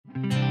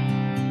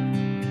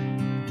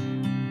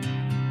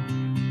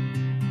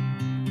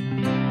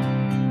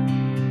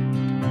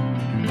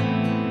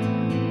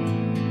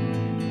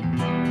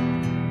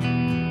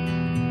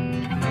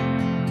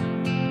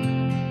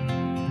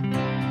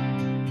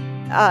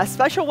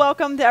Special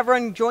welcome to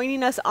everyone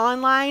joining us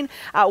online.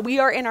 We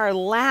are in our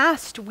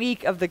last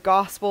week of the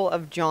Gospel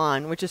of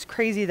John, which is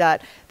crazy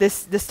that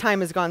this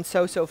time has gone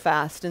so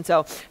fast. And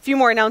so a few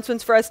more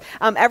announcements for us.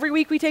 Every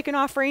week we take an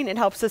offering. It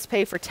helps us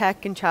pay for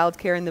tech and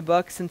childcare and the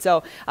books. And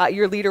so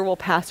your leader will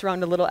pass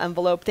around a little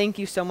envelope. Thank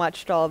you so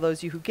much to all of those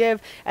of you who give.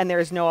 And there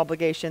is no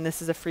obligation.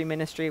 This is a free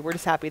ministry. We're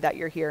just happy that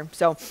you're here.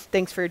 So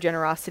thanks for your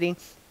generosity.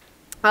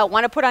 I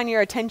want to put on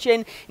your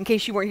attention, in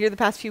case you weren't here the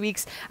past few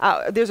weeks,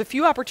 there's a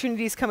few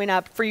opportunities coming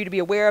up for you to be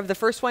aware of. The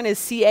first one is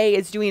CA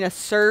is doing a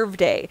serve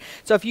day.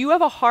 So if you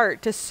have a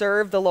heart to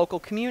serve the local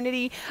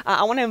community,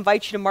 I want to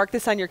invite you to mark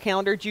this on your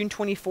calendar, June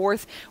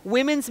 24th.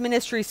 Women's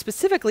Ministry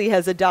specifically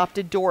has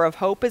adopted Door of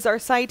Hope as our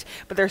site,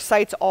 but there's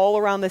sites all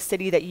around the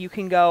city that you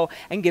can go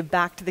and give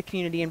back to the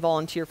community and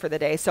volunteer for the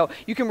day. So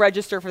you can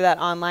register for that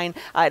online.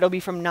 It'll be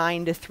from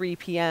 9 to 3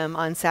 p.m.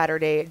 on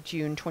Saturday,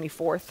 June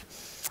 24th.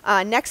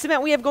 Next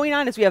event we have going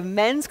on is we have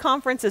men's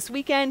conference this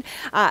weekend.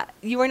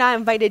 You are not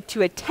invited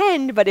to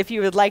attend, but if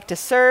you would like to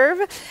serve,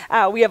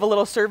 we have a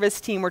little service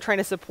team. We're trying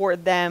to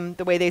support them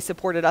the way they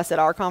supported us at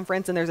our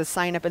conference, and there's a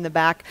sign up in the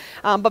back.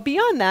 But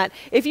beyond that,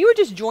 if you would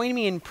just join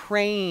me in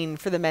praying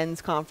for the men's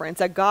conference,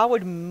 that God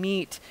would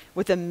meet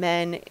with the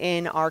men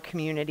in our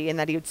community and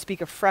that he would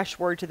speak a fresh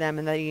word to them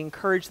and that he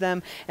encourage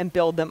them and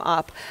build them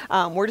up.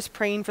 We're just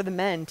praying for the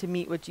men to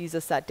meet with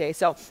Jesus that day.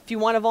 So if you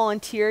want to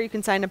volunteer, you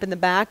can sign up in the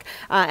back.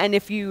 And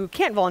if you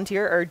can't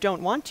volunteer or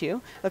don't want to,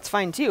 that's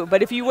fine too.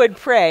 But if you would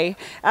pray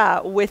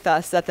with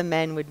us that the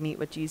men would meet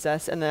with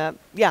Jesus and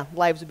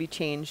lives would be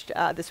changed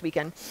this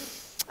weekend.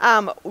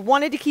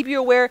 Wanted to keep you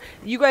aware,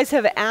 you guys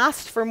have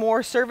asked for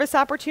more service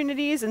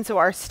opportunities, and so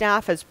our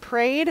staff has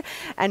prayed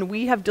and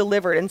we have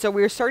delivered. And so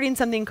we're starting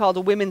something called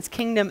a Women's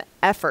Kingdom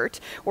Effort,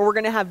 where we're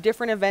going to have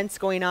different events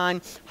going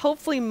on,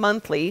 hopefully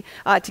monthly,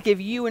 to give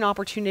you an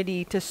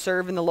opportunity to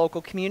serve in the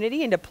local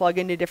community and to plug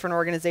into different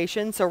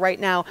organizations. So right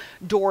now,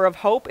 Door of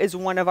Hope is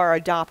one of our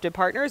adopted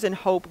partners, and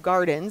Hope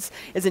Gardens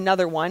is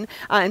another one.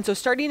 And so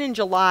starting in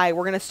July,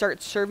 we're going to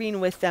start serving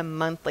with them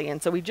monthly.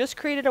 And so we just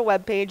created a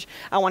webpage.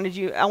 I want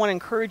to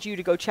encourage you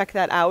to go check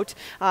that out.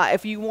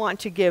 If you want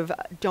to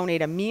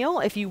donate a meal,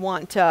 if you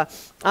want to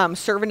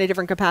serve in a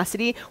different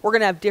capacity, we're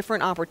going to have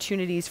different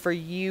opportunities for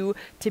you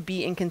to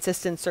be in consistent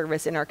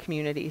service in our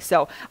community.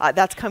 So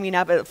that's coming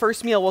up. The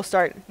first meal will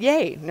start.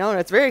 Yay. No,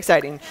 it's very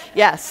exciting.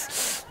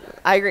 Yes.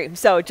 I agree.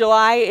 So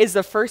July is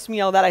the first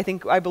meal that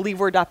I believe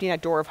we're adopting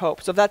at Door of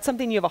Hope. So if that's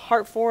something you have a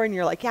heart for and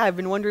you're like, yeah, I've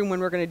been wondering when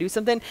we're going to do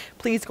something,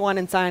 please go on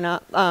and sign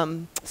up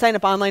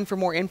online for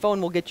more info,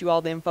 and we'll get you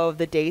all the info of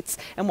the dates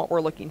and what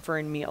we're looking for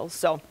in meals.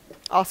 So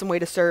awesome way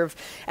to serve.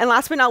 And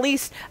last but not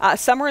least,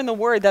 Summer in the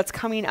Word that's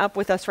coming up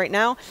with us right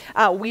now.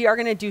 We are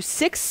going to do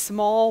 6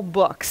 small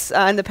books.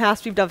 In the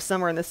past, we've done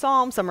Summer in the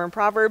Psalms, Summer in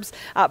Proverbs,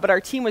 but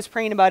our team was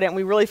praying about it, and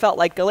we really felt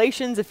like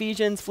Galatians,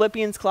 Ephesians,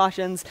 Philippians,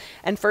 Colossians,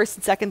 and 1st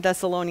and 2nd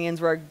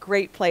Thessalonians were a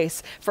great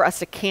place for us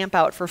to camp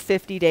out for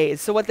 50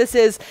 days. So what this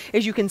is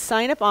you can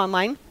sign up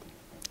online.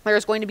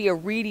 There's going to be a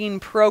reading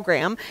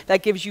program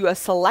that gives you a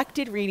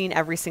selected reading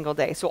every single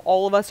day. So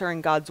all of us are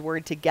in God's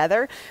Word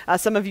together.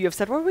 Some of you have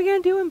said, what are we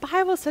going to do when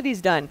Bible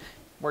study's done?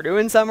 We're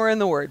doing Summer in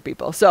the Word,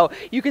 people. So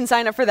you can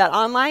sign up for that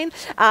online.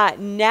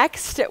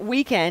 Next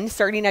weekend,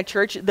 starting at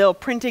church, the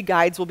printed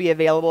guides will be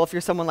available. If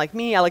you're someone like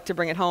me, I like to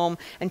bring it home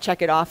and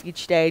check it off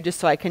each day just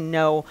so I can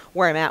know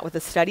where I'm at with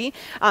the study.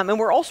 And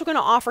we're also going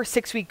to offer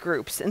 6-week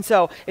groups. And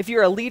so if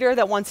you're a leader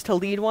that wants to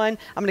lead one,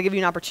 I'm going to give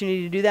you an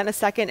opportunity to do that in a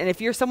second. And if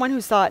you're someone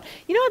who's thought,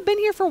 I've been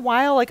here for a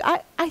while,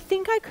 I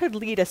think I could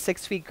lead a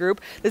 6-week group,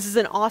 this is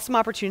an awesome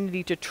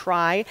opportunity to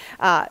try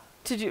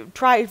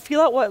feel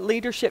out what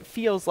leadership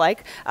feels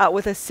like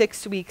with a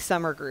 6-week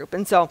summer group.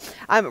 And so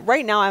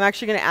right now I'm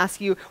actually going to ask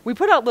you, we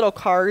put out little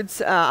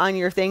cards on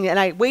your thing, and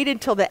I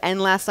waited till the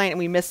end last night and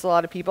we missed a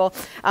lot of people.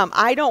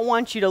 I don't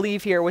want you to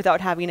leave here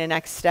without having a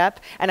next step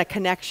and a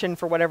connection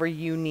for whatever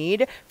you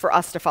need for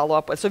us to follow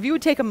up with. So if you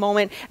would take a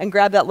moment and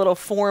grab that little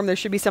form, there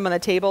should be some on the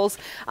tables.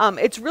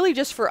 It's really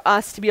just for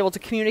us to be able to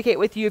communicate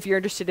with you if you're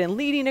interested in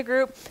leading a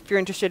group, if you're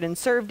interested in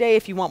Serve Day,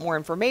 if you want more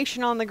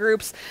information on the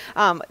groups.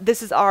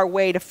 This is our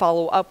way to follow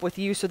up with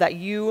you so that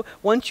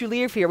once you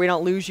leave here, we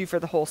don't lose you for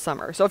the whole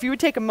summer. So if you would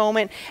take a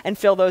moment and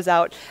fill those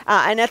out.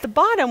 And at the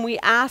bottom, we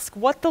ask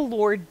what the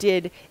Lord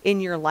did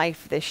in your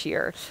life this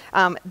year.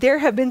 There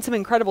have been some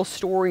incredible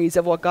stories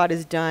of what God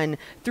has done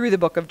through the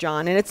book of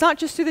John. And it's not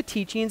just through the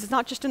teachings, it's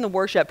not just in the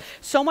worship.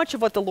 So much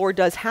of what the Lord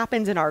does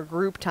happens in our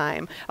group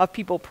time of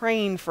people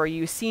praying for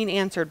you, seeing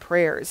answered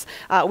prayers.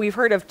 We've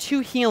heard of 2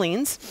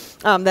 healings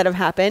that have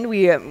happened,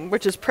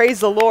 which is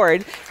praise the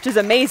Lord, which is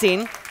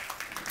amazing.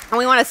 And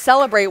we want to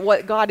celebrate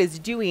what God is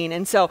doing.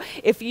 And so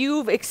if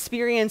you've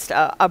experienced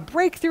a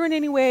breakthrough in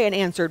any way, an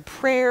answered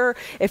prayer,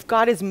 if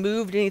God has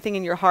moved anything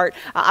in your heart,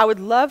 I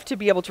would love to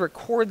be able to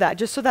record that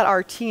just so that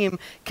our team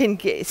can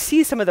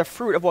see some of the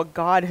fruit of what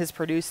God has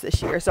produced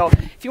this year. So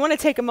if you want to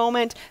take a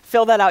moment,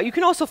 fill that out. You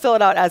can also fill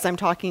it out as I'm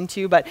talking to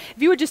you, but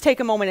if you would just take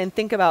a moment and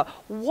think about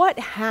what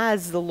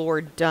has the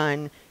Lord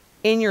done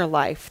in your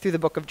life through the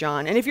book of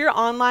John. And if you're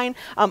online,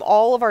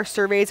 all of our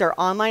surveys are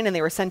online and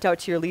they were sent out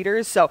to your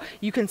leaders. So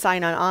you can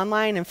sign on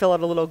online and fill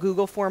out a little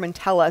Google form and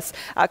tell us,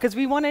 because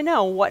we want to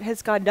know, what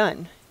has God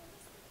done?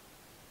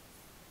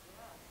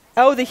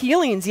 Oh, the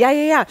healings.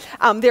 Yeah.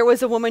 There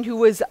was a woman who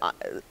was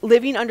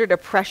living under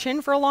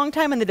depression for a long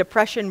time, and the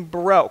depression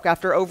broke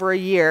after over a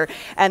year,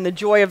 and the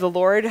joy of the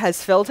Lord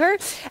has filled her.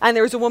 And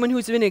there was a woman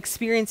who's been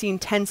experiencing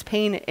intense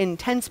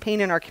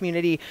pain in our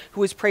community who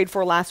was prayed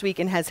for last week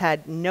and has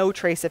had no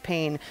trace of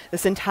pain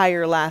this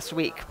entire last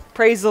week.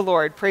 Praise the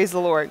Lord. Praise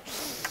the Lord.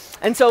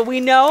 And so we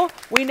know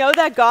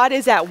that God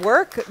is at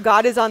work,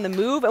 God is on the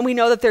move, and we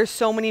know that there's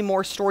so many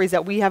more stories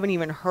that we haven't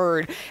even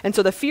heard. And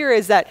so the fear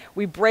is that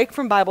we break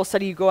from Bible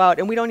study, you go out,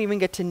 and we don't even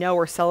get to know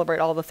or celebrate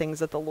all the things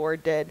that the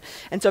Lord did.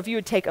 And so if you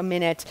would take a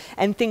minute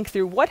and think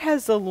through, what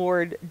has the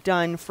Lord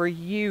done for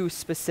you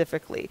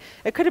specifically?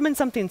 It could have been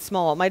something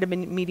small. It might have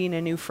been meeting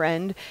a new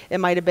friend. It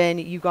might have been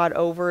you got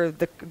over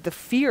the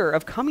fear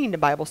of coming to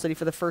Bible study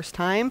for the first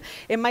time.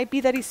 It might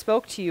be that he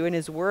spoke to you in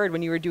his word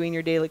when you were doing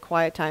your daily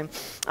quiet time.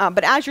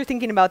 But as you're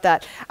thinking about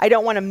that, I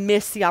don't want to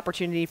miss the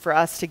opportunity for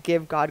us to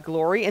give God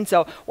glory. And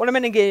so what I'm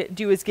going to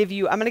do is I'm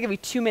going to give you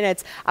 2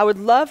 minutes. I would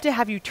love to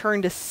have you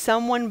turn to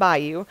someone by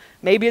you.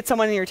 Maybe it's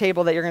someone in your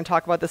table that you're going to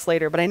talk about this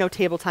later, but I know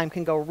table time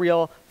can go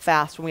real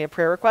fast when we have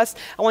prayer requests.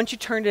 I want you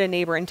to turn to a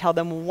neighbor and tell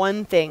them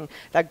one thing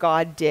that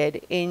God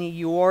did in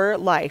your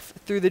life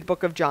through the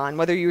book of John,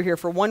 whether you're here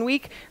for 1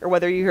 week or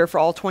whether you're here for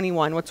all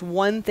 21. What's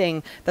one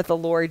thing that the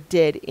Lord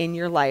did in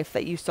your life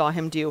that you saw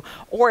him do?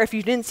 Or if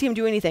you didn't see him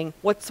do anything,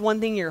 what's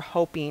one thing you're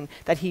hoping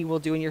that he will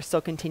do and you're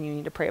still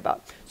continuing to pray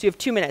about? So you have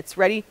 2 minutes.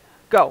 Ready?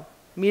 Go.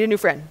 Meet a new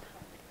friend.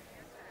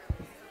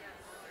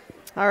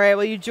 All right,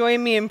 well, you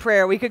join me in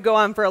prayer. We could go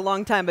on for a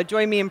long time, but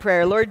join me in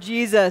prayer. Lord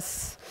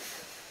Jesus,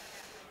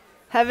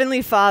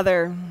 Heavenly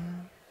Father,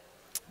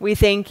 we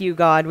thank you,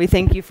 God. We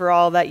thank you for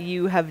all that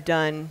you have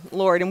done,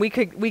 Lord. And we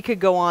could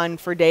go on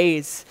for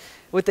days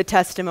with the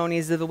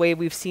testimonies of the way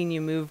we've seen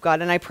you move,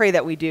 God. And I pray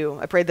that we do.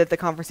 I pray that the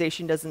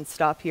conversation doesn't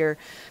stop here.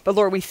 But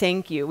Lord, we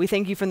thank you. We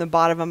thank you from the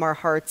bottom of our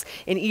hearts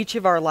in each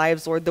of our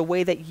lives, Lord, the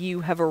way that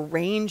you have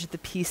arranged the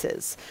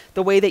pieces,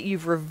 the way that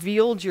you've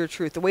revealed your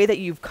truth, the way that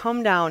you've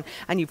come down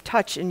and you've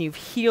touched and you've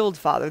healed,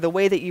 Father, the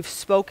way that you've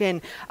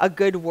spoken a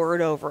good word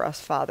over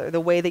us, Father,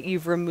 the way that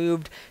you've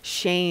removed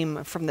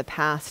shame from the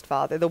past,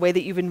 Father, the way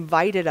that you've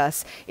invited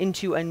us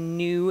into a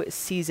new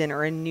season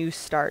or a new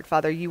start.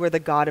 Father, you are the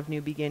God of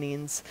new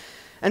beginnings.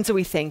 And so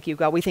we thank you,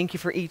 God. We thank you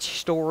for each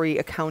story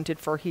accounted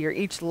for here,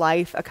 each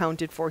life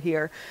accounted for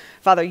here.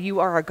 Father, you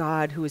are a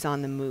God who is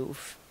on the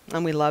move,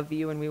 and we love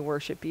you and we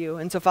worship you.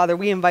 And so, Father,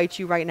 we invite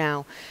you right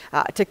now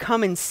to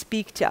come and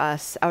speak to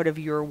us out of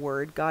your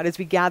word. God, as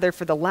we gather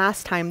for the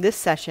last time this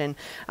session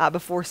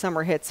before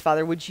summer hits,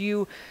 Father, would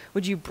you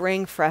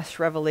bring fresh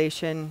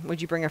revelation?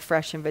 Would you bring a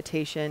fresh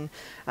invitation?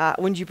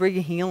 Would you bring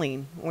a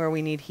healing where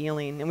we need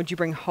healing? And would you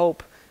bring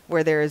hope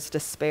where there is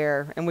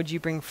despair? And would you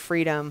bring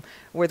freedom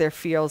where there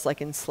feels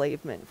like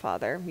enslavement,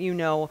 Father? You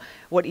know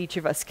what each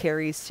of us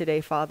carries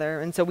today,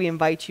 Father. And so we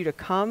invite you to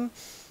come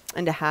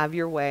and to have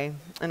your way.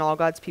 And all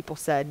God's people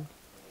said,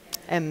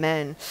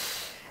 amen.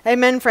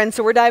 Amen, friends.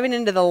 So we're diving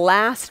into the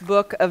last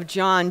book of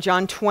John,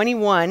 John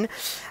 21,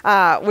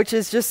 which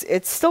is just,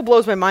 it still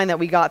blows my mind that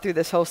we got through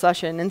this whole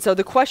session. And so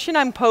the question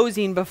I'm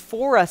posing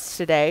before us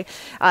today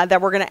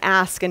that we're going to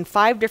ask in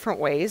 5 different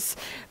ways,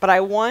 but I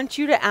want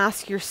you to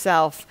ask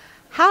yourself,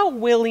 how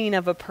willing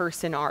of a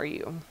person are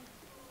you?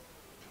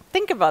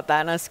 Think about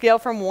that on a scale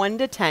from 1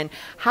 to 10.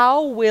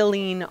 How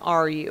willing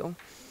are you?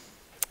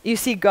 You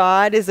see,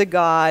 God is a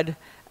God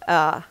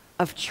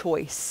of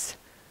choice.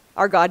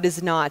 Our God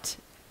does not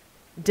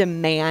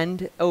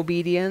demand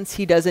obedience.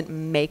 He doesn't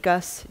make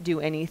us do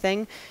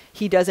anything.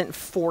 He doesn't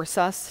force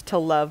us to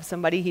love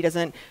somebody. He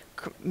doesn't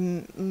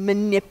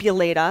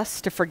manipulate us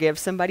to forgive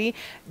somebody.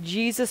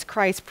 Jesus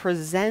Christ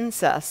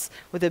presents us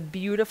with a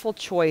beautiful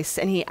choice,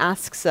 and he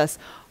asks us,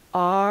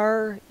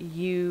 are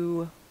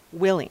you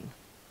willing?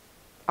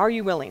 Are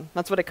you willing?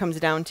 That's what it comes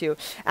down to.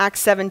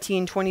 Acts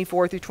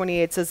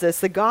 17:24-28 says this: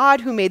 the God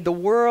who made the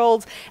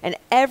world and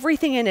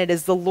everything in it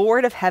is the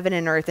Lord of heaven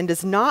and earth and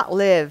does not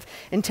live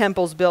in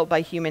temples built by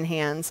human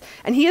hands.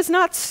 And he is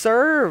not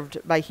served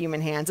by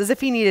human hands as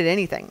if he needed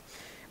anything.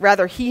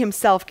 Rather, he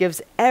himself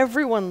gives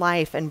everyone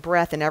life and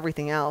breath and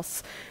everything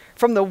else.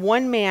 From the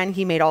one man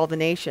he made all the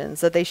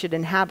nations, that they should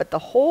inhabit the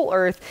whole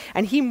earth,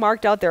 and he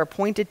marked out their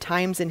appointed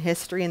times in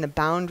history and the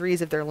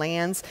boundaries of their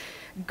lands.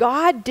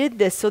 God did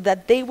this so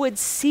that they would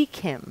seek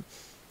him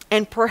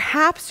and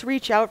perhaps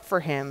reach out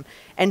for him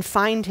and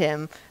find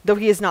him, though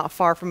he is not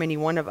far from any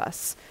one of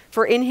us.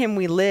 For in him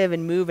we live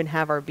and move and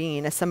have our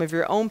being. As some of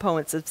your own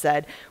poets have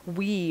said,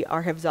 we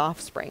are his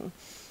offspring.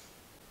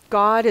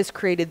 God has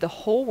created the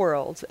whole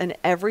world and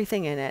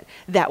everything in it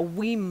that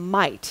we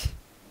might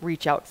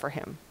reach out for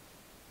him,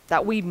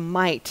 that we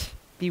might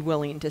be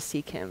willing to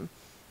seek him,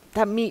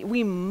 that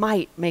we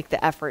might make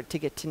the effort to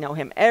get to know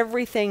him.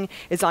 Everything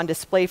is on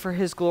display for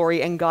his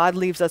glory, and God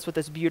leaves us with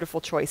this beautiful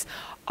choice.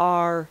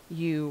 Are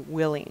you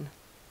willing?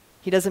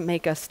 He doesn't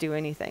make us do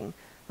anything.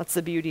 That's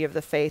the beauty of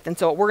the faith. And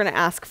so we're going to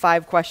ask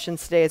 5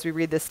 questions today as we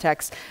read this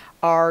text.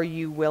 Are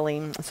you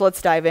willing? So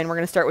let's dive in. We're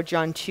going to start with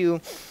John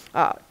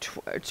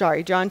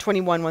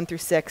 21, 1 through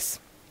 6.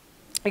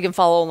 You can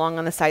follow along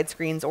on the side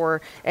screens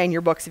or in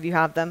your books if you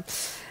have them.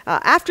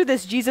 After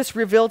this, Jesus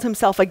revealed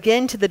himself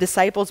again to the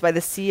disciples by the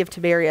Sea of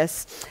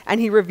Tiberias,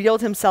 and he revealed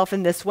himself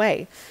in this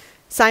way.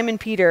 Simon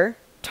Peter,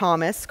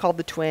 Thomas, called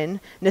the twin,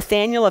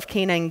 Nathanael of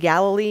Cana in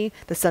Galilee,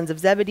 the sons of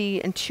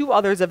Zebedee, and 2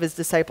 others of his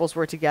disciples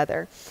were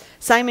together.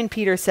 Simon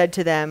Peter said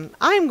to them,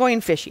 I am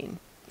going fishing.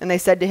 And they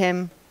said to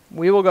him,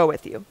 we will go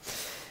with you.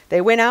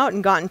 They went out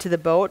and got into the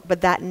boat,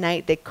 but that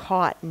night they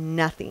caught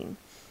nothing.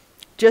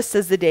 Just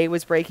as the day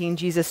was breaking,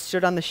 Jesus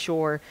stood on the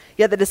shore,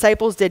 yet the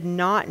disciples did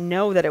not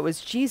know that it was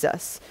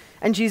Jesus.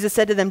 And Jesus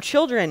said to them,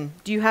 children,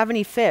 do you have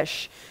any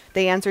fish?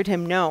 They answered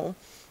him, no.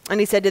 And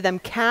he said to them,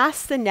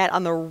 cast the net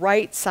on the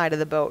right side of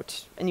the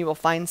boat, and you will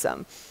find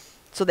some.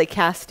 So they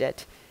cast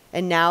it,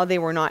 and now they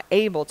were not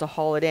able to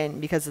haul it in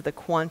because of the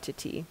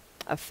quantity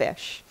of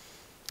fish.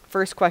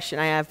 First question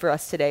I have for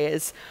us today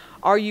is,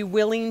 are you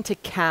willing to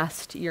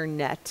cast your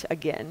net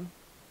again?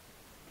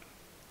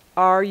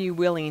 Are you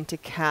willing to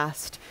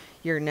cast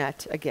your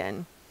net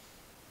again?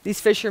 These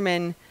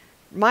fishermen,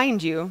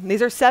 mind you,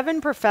 these are 7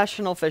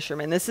 professional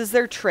fishermen. This is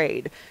their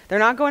trade. They're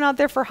not going out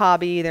there for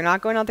hobby. They're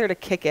not going out there to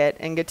kick it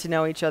and get to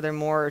know each other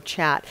more or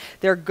chat.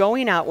 They're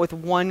going out with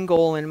one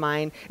goal in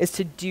mind, is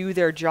to do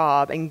their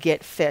job and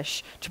get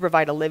fish to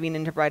provide a living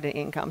and to provide an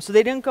income. So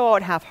they didn't go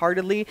out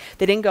half-heartedly.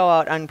 They didn't go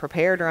out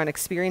unprepared or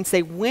unexperienced.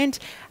 They went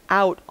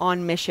out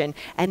on mission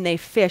and they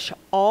fish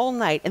all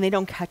night and they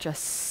don't catch a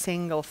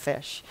single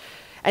fish.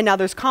 And now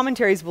there's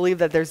commentaries believe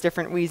that there's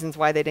different reasons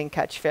why they didn't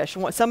catch fish.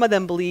 Some of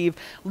them believe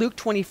Luke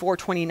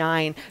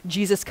 24:29,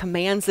 Jesus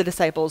commands the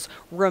disciples,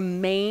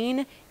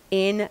 remain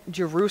in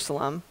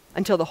Jerusalem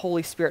until the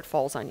Holy Spirit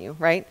falls on you,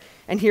 right?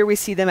 And here we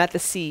see them at the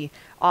sea,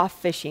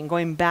 off fishing,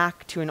 going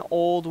back to an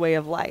old way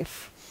of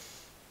life.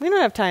 We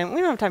don't have time.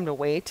 We don't have time to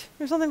wait.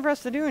 There's nothing for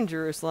us to do in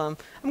Jerusalem.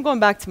 I'm going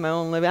back to my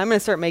own living. I'm going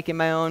to start making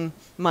my own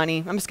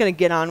money. I'm just going to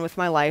get on with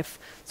my life.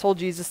 This whole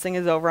Jesus thing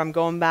is over. I'm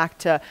going back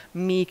to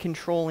me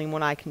controlling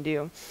what I can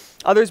do.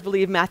 Others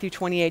believe Matthew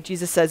 28,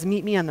 Jesus says,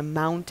 meet me on the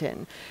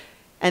mountain.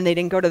 And they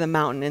didn't go to the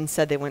mountain.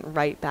 Instead, they went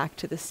right back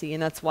to the sea.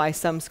 And that's why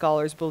some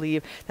scholars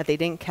believe that they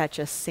didn't catch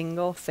a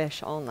single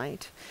fish all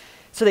night.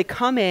 So they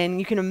come in,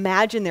 you can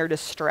imagine their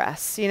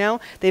distress, you know?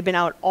 They've been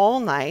out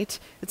all night.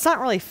 It's not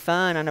really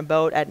fun on a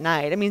boat at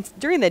night. I mean,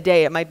 during the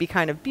day, it might be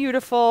kind of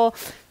beautiful.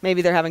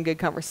 Maybe they're having good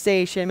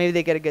conversation. Maybe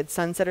they get a good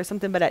sunset or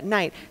something. But at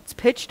night, it's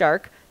pitch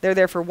dark. They're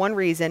there for one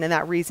reason, and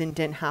that reason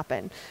didn't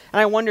happen.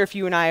 And I wonder if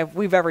you and I,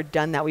 we've ever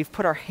done that. We've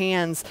put our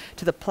hands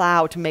to the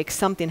plow to make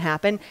something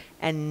happen,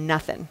 and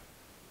nothing.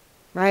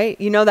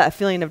 Right? You know that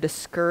feeling of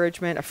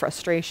discouragement, of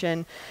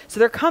frustration. So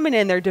they're coming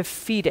in, they're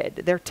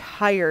defeated, they're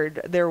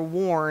tired, they're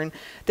worn.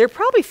 They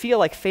probably feel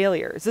like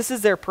failures. This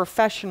is their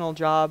professional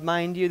job,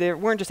 mind you. They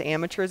weren't just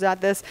amateurs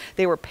at this.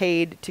 They were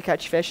paid to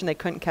catch fish and they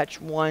couldn't catch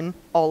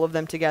all of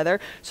them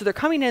together. So they're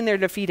coming in, they're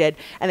defeated,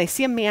 and they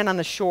see a man on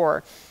the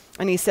shore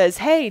and he says,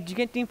 hey, did you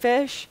get any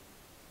fish?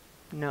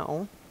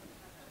 No.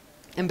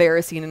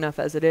 Embarrassing enough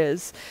as it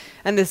is.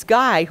 And this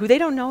guy, who they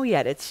don't know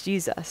yet, it's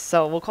Jesus,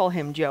 so we'll call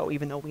him Joe,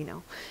 even though we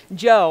know.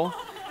 Joe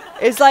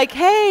is like,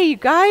 hey, you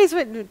guys,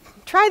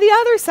 try the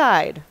other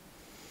side.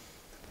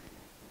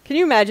 Can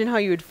you imagine how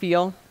you would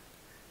feel?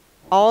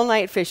 All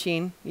night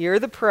fishing, you're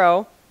the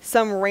pro,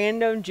 some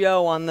random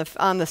Joe on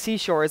the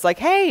seashore is like,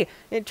 hey,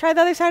 try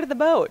the other side of the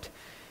boat.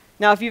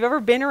 Now, if you've ever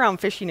been around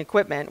fishing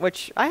equipment,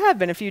 which I have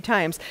been a few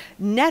times,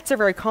 nets are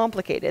very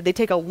complicated. They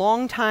take a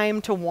long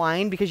time to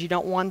wind because you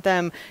don't want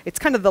them. It's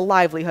kind of the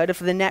livelihood. If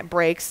the net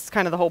breaks, it's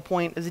kind of the whole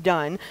point is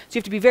done. So you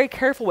have to be very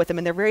careful with them,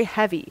 and they're very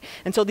heavy.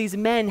 And so these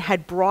men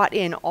had brought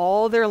in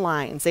all their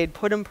lines. They had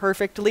put them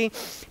perfectly.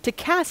 To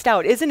cast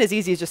out isn't as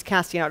easy as just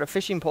casting out a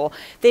fishing pole.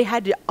 They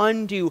had to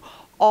undo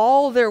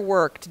all their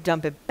work to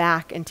dump it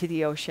back into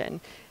the ocean.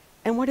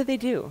 And what did they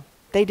do?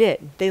 They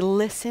did. They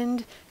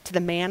listened to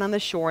the man on the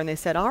shore and they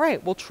said, all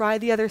right, we'll try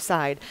the other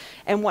side.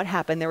 And what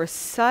happened? There was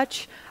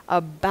such a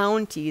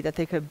bounty that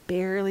they could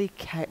barely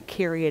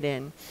carry it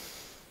in.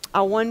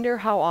 I wonder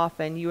how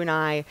often you and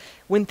I,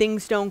 when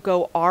things don't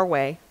go our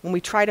way, when we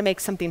try to make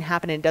something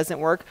happen and it doesn't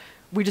work,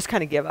 we just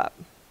kind of give up.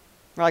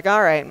 We're like,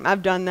 all right,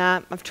 I've done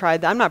that. I've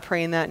tried that. I'm not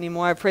praying that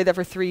anymore. I've prayed that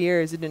for 3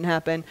 years. It didn't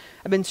happen.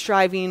 I've been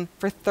striving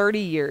for 30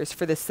 years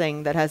for this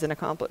thing that hasn't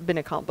been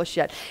accomplished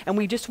yet. And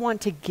we just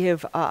want to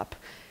give up.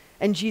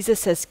 And Jesus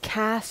says,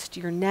 cast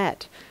your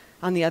net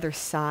on the other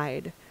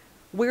side.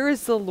 Where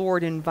is the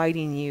Lord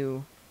inviting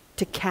you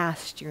to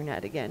cast your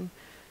net again?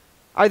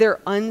 Are there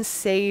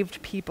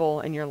unsaved people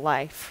in your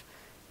life?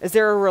 Is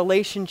there a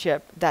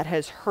relationship that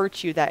has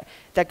hurt you that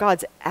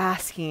God's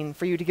asking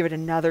for you to give it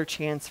another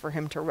chance for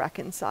him to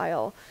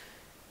reconcile?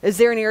 Is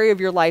there an area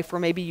of your life where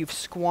maybe you've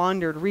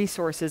squandered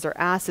resources or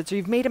assets, or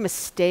you've made a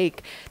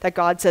mistake that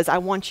God says, I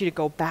want you to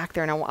go back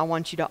there and I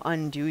want you to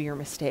undo your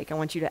mistake. I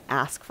want you to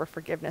ask for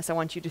forgiveness. I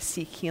want you to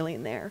seek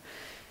healing there.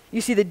 You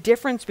see, the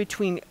difference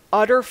between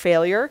utter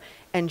failure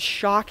and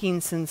shocking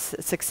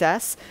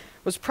success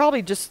was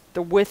probably just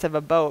the width of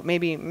a boat,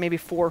 maybe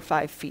 4 or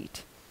 5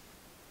 feet.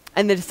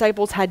 And the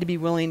disciples had to be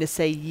willing to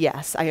say,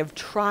 yes, I have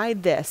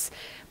tried this,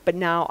 but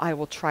now I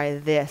will try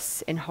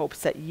this in hopes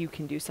that you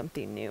can do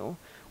something new.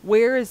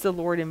 Where is the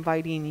Lord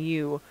inviting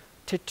you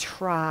to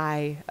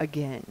try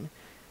again?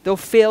 Though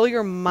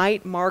failure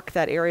might mark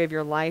that area of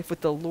your life,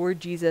 with the Lord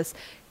Jesus,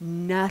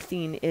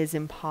 nothing is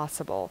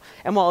impossible.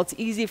 And while it's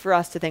easy for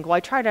us to think, well, I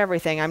tried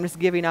everything, I'm just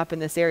giving up in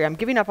this area, I'm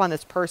giving up on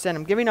this person,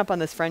 I'm giving up on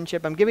this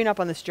friendship, I'm giving up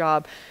on this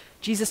job,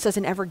 Jesus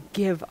doesn't ever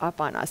give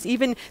up on us.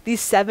 Even these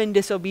 7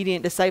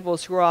 disobedient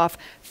disciples who are off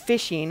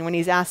fishing when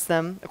he's asked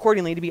them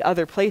accordingly to be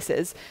other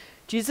places,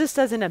 Jesus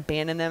doesn't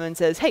abandon them and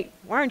says, hey,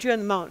 why aren't you on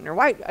the mountain? Or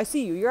why, I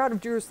see you, you're out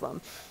of Jerusalem.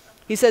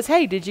 He says,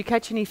 hey, did you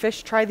catch any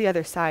fish? Try the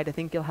other side. I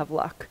think you'll have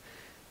luck.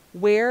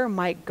 Where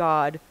might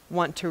God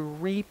want to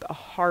reap a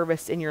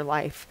harvest in your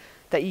life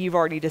that you've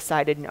already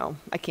decided, no,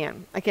 I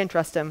can't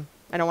trust him.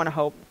 I don't want to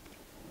hope.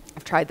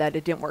 I've tried that.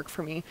 It didn't work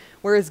for me.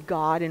 Where is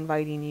God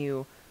inviting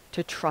you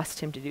to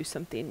trust him to do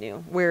something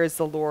new? Where is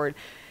the Lord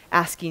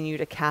asking you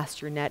to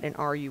cast your net, and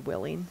are you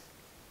willing?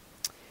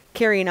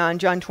 Carrying on,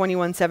 John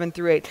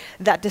 21:7-8,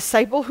 that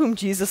disciple whom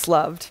Jesus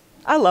loved.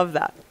 I love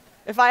that.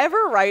 If I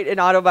ever write an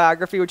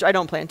autobiography, which I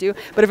don't plan to,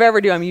 but if I ever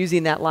do, I'm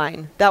using that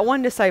line. That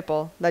one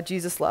disciple that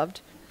Jesus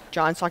loved,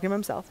 John's talking about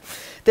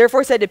himself,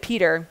 therefore said to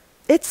Peter,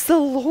 it's the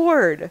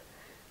Lord.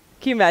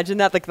 Can you imagine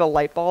that? Like the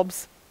light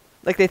bulbs.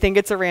 Like they think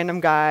it's a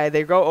random guy.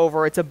 They go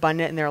over, it's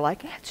abundant, and they're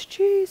like, it's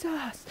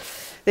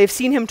Jesus. They've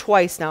seen him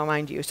twice now,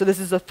 mind you. So this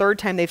is the 3rd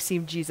time they've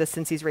seen Jesus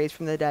since he's raised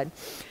from the dead.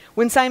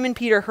 When Simon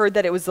Peter heard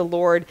that it was the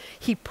Lord,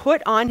 he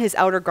put on his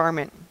outer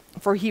garment,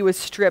 for he was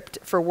stripped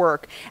for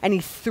work, and he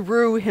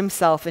threw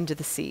himself into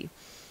the sea.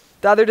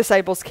 The other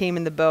disciples came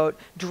in the boat,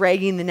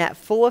 dragging the net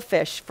full of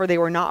fish, for they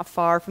were not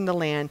far from the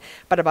land,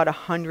 but about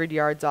 100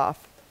 yards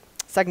off.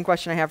 Second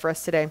question I have for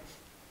us today.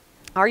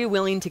 Are you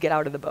willing to get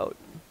out of the boat?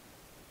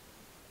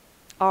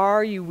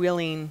 Are you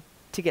willing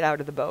to get out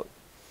of the boat?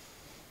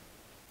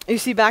 You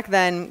see, back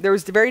then, there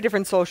was very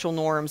different social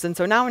norms. And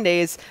so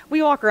nowadays,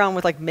 we walk around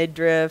with like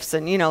midriffs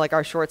and, like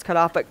our shorts cut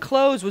off. But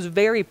clothes was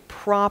very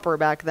proper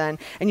back then.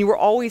 And you were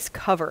always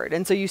covered.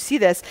 And so you see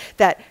this,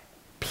 that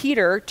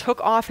Peter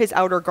took off his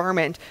outer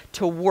garment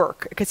to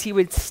work because he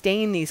would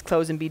stain these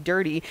clothes and be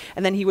dirty.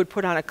 And then he would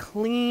put on a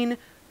clean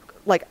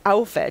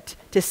outfit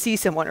to see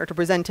someone or to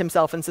present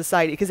himself in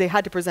society, because they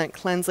had to present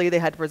cleansely, they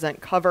had to present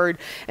covered.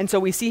 And so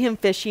we see him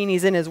fishing,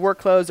 he's in his work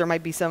clothes. There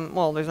might be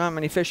there's not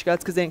many fish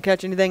guts because they didn't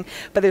catch anything,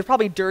 but there's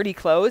probably dirty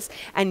clothes.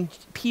 And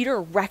Peter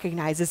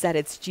recognizes that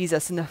it's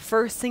Jesus. And the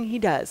first thing he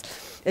does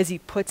is he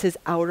puts his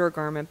outer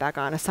garment back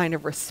on, a sign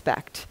of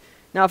respect.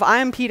 Now, if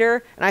I'm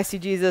Peter and I see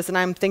Jesus and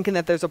I'm thinking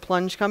that there's a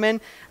plunge coming,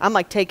 I'm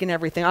like taking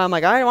everything. I'm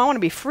like, I want to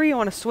be free, I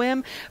want to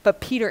swim. But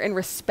Peter, in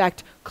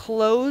respect,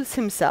 clothes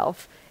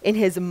himself in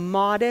his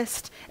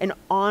modest and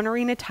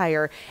honoring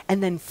attire,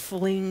 and then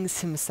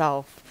flings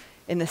himself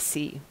in the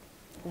sea.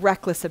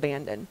 Reckless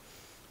abandon.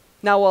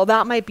 Now, while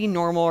that might be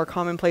normal or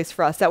commonplace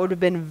for us, that would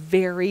have been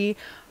very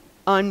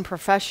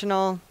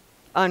unprofessional,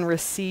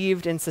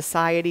 unreceived in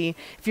society.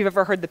 If you've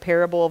ever heard the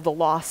parable of the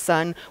lost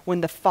son,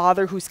 when the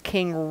father who's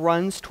king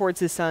runs towards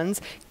his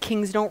sons,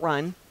 kings don't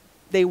run.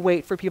 They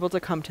wait for people to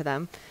come to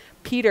them.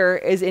 Peter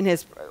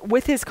is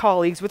with his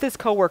colleagues, with his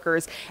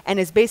coworkers, and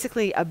is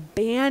basically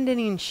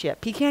abandoning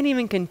ship. He can't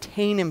even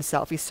contain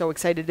himself. He's so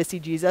excited to see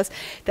Jesus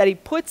that he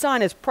puts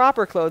on his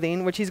proper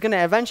clothing, which he's going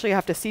to eventually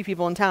have to see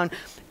people in town,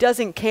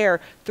 doesn't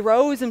care,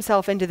 throws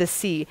himself into the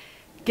sea,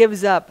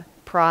 gives up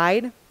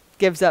pride,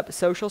 gives up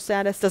social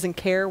status, doesn't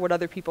care what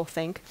other people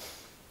think.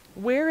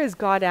 Where is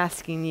God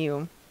asking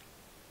you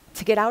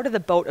to get out of the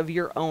boat of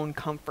your own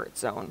comfort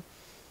zone,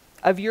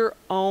 of your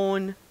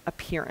own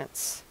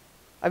appearance,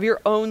 of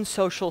your own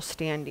social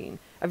standing,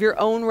 of your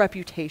own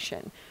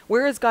reputation?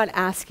 Where is God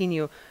asking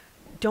you,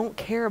 don't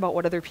care about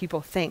what other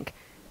people think,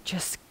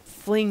 just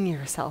fling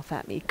yourself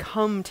at me,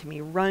 come to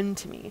me, run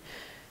to me?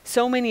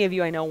 So many of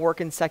you I know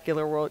work in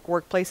secular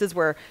workplaces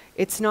where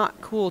it's not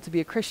cool to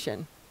be a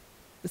Christian.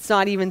 It's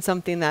not even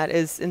something that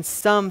is, in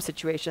some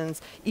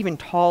situations, even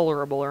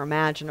tolerable or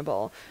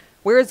imaginable.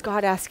 Where is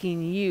God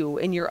asking you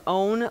in your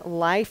own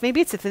life?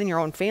 Maybe it's within your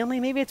own family.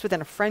 Maybe it's within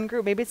a friend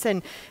group. Maybe it's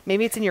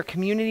in your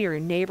community or your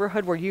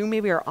neighborhood where you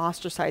maybe are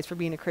ostracized for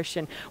being a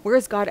Christian. Where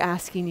is God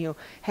asking you,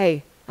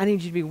 hey, I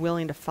need you to be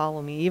willing to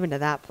follow me even to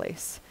that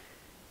place,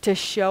 to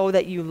show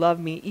that you love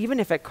me, even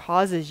if it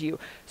causes you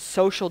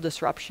social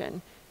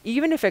disruption,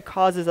 even if it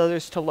causes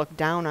others to look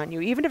down on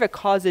you, even if it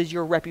causes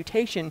your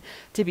reputation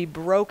to be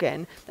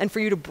broken and for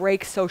you to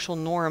break social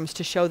norms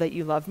to show that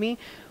you love me?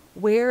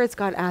 Where is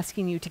God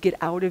asking you to get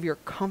out of your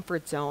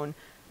comfort zone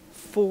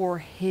for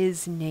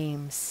his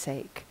name's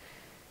sake?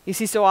 You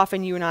see, so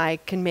often you and I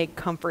can make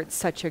comfort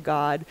such a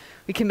god.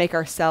 We can make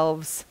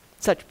ourselves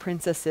such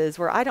princesses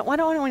where I don't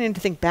want anyone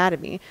to think bad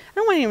of me. I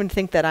don't want anyone to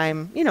think that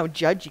I'm,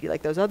 judgy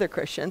like those other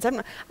Christians. I'm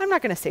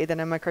not going to say that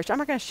I'm a Christian. I'm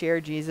not going to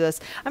share Jesus.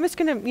 I'm just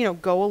going to,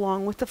 go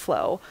along with the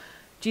flow.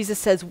 Jesus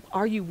says,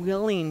 are you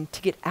willing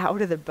to get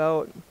out of the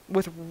boat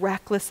with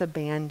reckless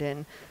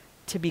abandon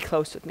to be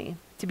close with me,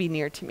 to be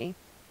near to me?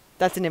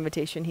 That's an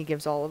invitation he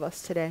gives all of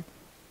us today.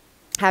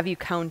 Have you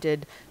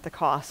counted the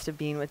cost of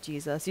being with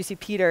Jesus? You see,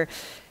 Peter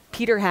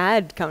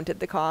had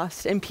counted the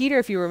cost. And Peter,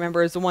 if you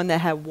remember, is the one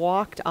that had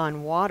walked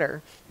on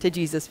water to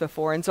Jesus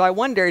before. And so I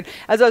wondered,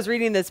 as I was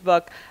reading this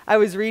book, I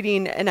was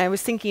reading and I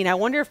was thinking, I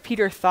wonder if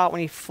Peter thought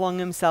when he flung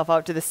himself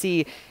out to the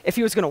sea, if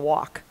he was going to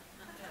walk.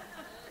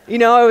 You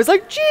know, I was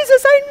like,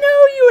 Jesus, I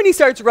know you. And he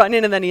starts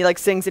running and then he like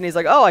sings and he's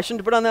like, oh, I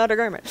shouldn't have put on the outer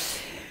garment.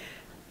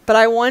 But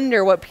I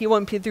wonder what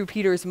went through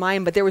Peter's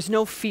mind, but there was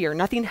no fear.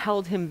 Nothing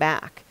held him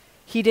back.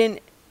 He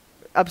didn't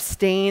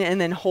abstain and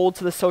then hold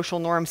to the social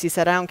norms. He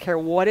said, I don't care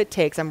what it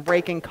takes. I'm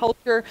breaking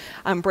culture.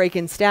 I'm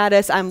breaking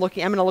status. I'm going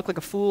to look like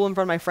a fool in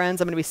front of my friends.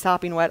 I'm going to be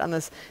sopping wet on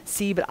this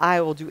sea, but I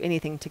will do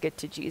anything to get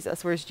to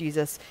Jesus. Where's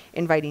Jesus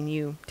inviting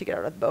you to get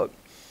out of the boat?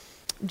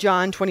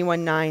 John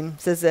 21:9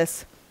 says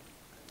this.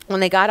 When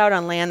they got out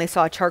on land, they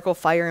saw a charcoal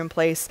fire in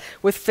place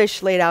with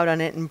fish laid out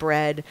on it and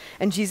bread.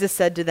 And Jesus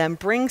said to them,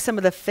 bring some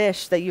of the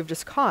fish that you've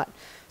just caught.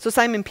 So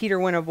Simon Peter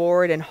went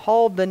aboard and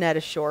hauled the net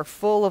ashore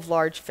full of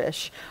large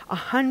fish,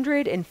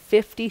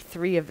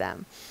 153 of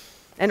them.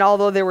 And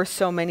although there were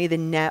so many, the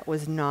net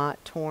was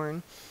not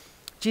torn.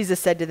 Jesus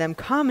said to them,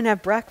 come and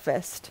have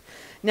breakfast.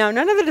 Now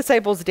none of the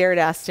disciples dared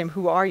ask him,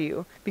 who are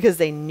you? Because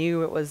they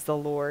knew it was the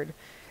Lord.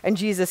 And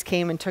Jesus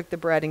came and took the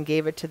bread and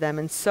gave it to them,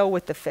 and so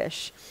with the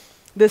fish.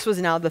 This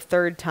was now the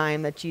third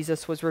time that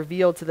Jesus was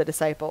revealed to the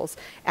disciples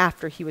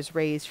after he was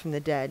raised from the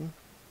dead.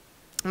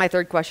 My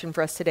third question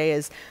for us today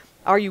is,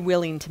 are you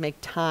willing to make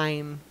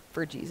time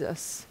for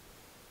Jesus?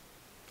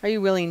 Are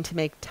you willing to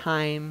make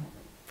time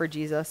for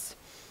Jesus?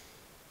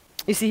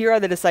 You see, here are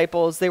the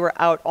disciples. They were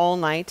out all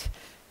night.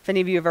 If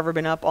any of you have ever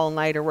been up all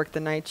night or worked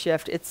the night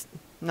shift, it's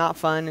not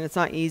fun and it's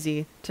not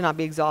easy to not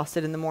be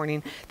exhausted in the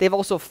morning. They've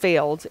also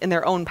failed in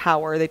their own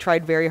power. They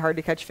tried very hard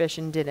to catch fish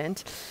and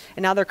didn't.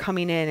 And now they're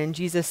coming in and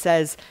Jesus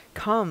says,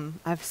 come,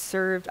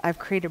 I've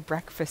created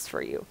breakfast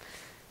for you.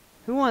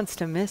 Who wants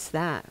to miss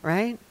that,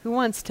 right? Who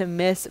wants to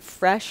miss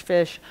fresh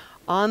fish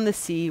on the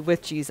sea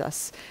with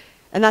Jesus?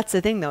 And that's the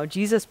thing though,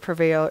 Jesus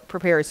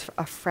prepares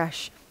a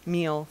fresh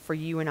meal for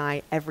you and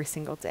I every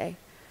single day.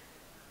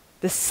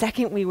 The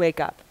second we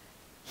wake up,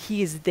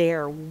 he is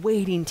there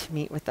waiting to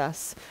meet with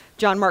us.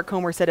 John Mark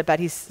Comer said it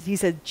best. He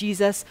said,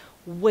 Jesus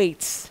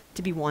waits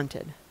to be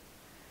wanted.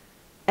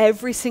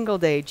 Every single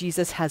day,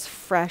 Jesus has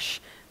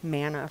fresh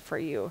manna for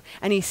you.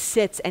 And he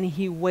sits and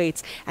he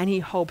waits and he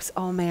hopes,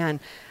 oh man,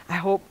 I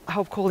hope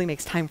Coley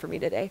makes time for me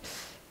today.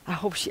 I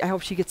hope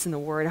she gets in the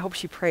word. I hope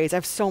she prays. I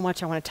have so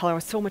much I want to tell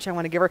her. So much I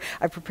want to give her.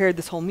 I've prepared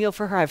this whole meal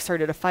for her. I've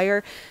started a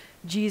fire.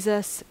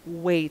 Jesus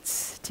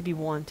waits to be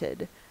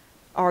wanted.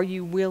 Are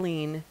you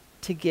willing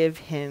to give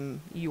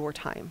him your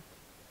time?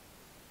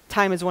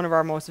 Time is one of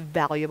our most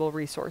valuable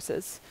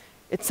resources.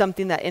 It's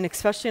something that,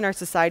 especially in our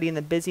society, in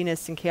the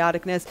busyness and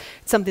chaoticness,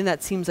 it's something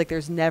that seems like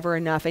there's never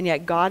enough. And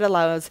yet God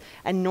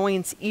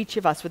anoints each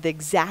of us with the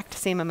exact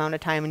same amount of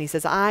time. And he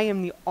says, I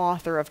am the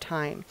author of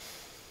time.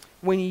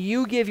 When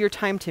you give your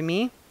time to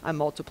me, I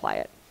multiply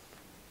it.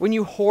 When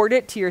you hoard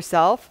it to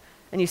yourself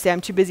and you say,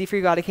 I'm too busy for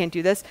you, God, I can't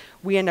do this,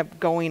 we end up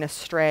going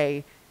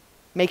astray,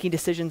 making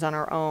decisions on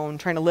our own,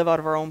 trying to live out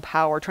of our own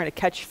power, trying to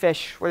catch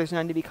fish where there's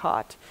none to be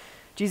caught.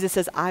 Jesus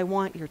says, I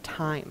want your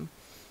time.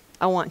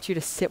 I want you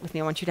to sit with me.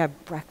 I want you to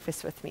have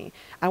breakfast with me.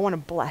 I want to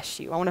bless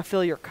you. I want to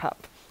fill your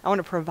cup. I want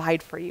to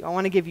provide for you. I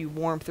want to give you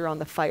warmth around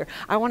the fire.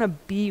 I want to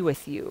be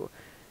with you.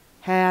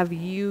 Have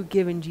you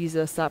given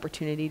Jesus the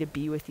opportunity to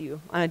be with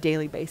you on a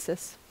daily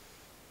basis?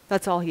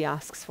 That's all he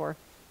asks for.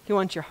 He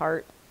wants your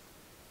heart.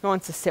 He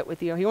wants to sit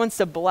with you. He wants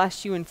to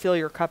bless you and fill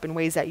your cup in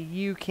ways that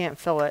you can't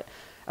fill it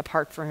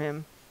apart from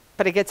him.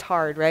 But it gets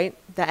hard, right?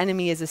 The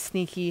enemy is a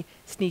sneaky,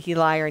 sneaky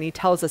liar, and he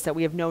tells us that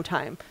we have no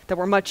time, that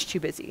we're much too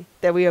busy,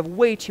 that we have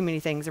way too many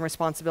things and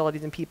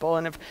responsibilities and people.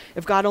 And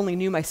if God only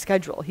knew my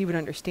schedule, he would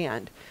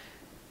understand.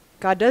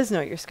 God does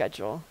know your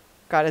schedule.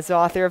 God is the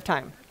author of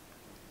time.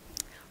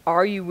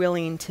 Are you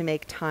willing to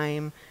make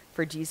time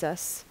for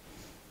Jesus?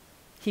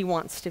 He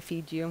wants to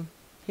feed you.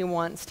 He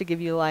wants to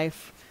give you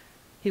life.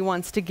 He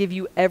wants to give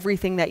you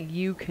everything that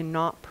you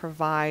cannot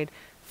provide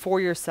for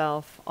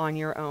yourself on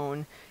your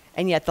own.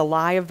 And yet the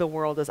lie of the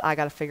world is, I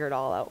got to figure it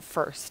all out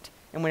first.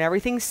 And when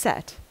everything's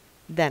set,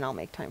 then I'll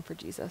make time for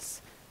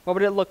Jesus. What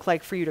would it look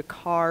like for you to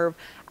carve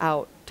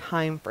out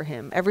time for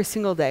him every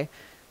single day?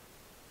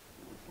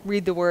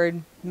 Read the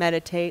word,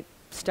 meditate,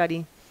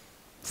 study,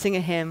 sing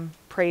a hymn,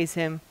 praise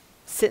him,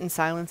 sit in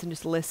silence and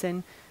just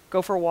listen.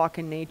 Go for a walk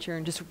in nature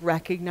and just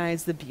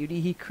recognize the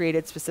beauty he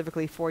created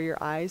specifically for your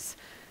eyes.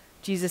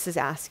 Jesus is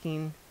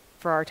asking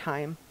for our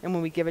time. And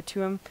when we give it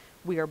to him,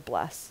 we are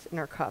blessed and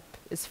our cup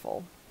is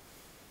full.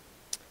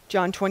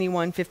 John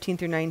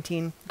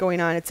 21:15-19, going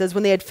on, it says,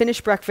 when they had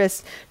finished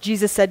breakfast,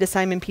 Jesus said to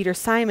Simon Peter,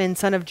 Simon,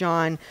 son of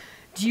John,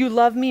 do you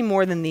love me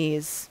more than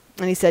these?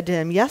 And he said to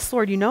him, yes,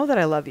 Lord, you know that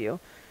I love you.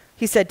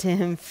 He said to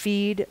him,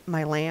 feed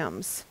my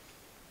lambs.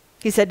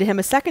 He said to him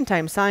a second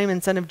time,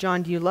 Simon, son of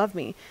John, do you love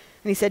me?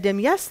 And he said to him,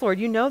 yes, Lord,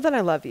 you know that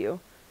I love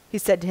you. He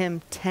said to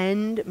him,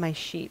 tend my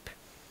sheep.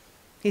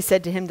 He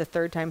said to him the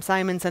third time,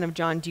 Simon, son of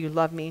John, do you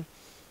love me?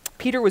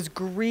 Peter was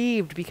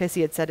grieved because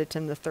he had said it to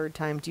him the third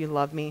time, "Do you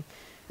love me?"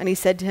 And he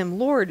said to him,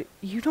 "Lord,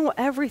 you know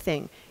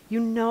everything. You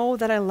know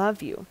that I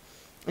love you."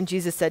 And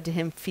Jesus said to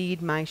him,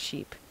 "Feed my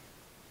sheep.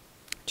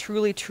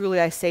 Truly, truly,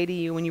 I say to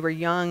you, when you were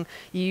young,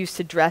 you used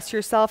to dress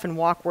yourself and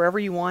walk wherever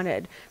you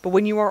wanted. But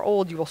when you are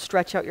old, you will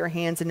stretch out your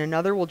hands, and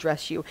another will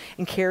dress you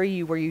and carry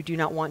you where you do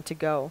not want to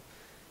go."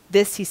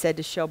 This he said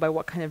to show by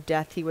what kind of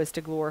death he was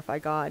to glorify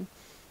God.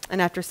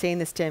 And after saying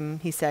this to him,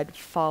 he said,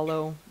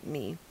 "Follow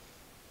me."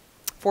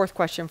 Fourth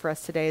question for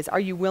us today is, are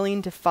you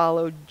willing to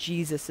follow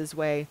Jesus'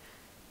 way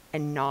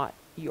and not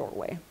your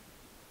way?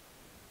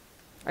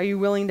 Are you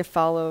willing to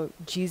follow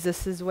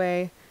Jesus'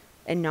 way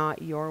and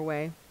not your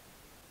way?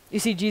 You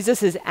see,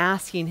 Jesus is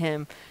asking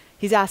him,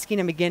 he's asking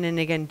him again and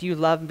again, "Do you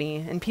love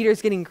me?" And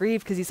Peter's getting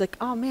grieved because he's like,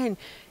 oh man,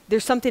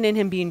 there's something in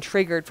him being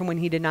triggered from when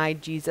he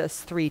denied Jesus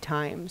 3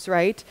 times,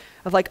 right?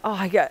 Of like, oh,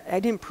 I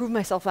didn't prove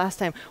myself last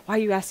time. Why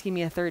are you asking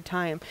me a third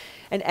time?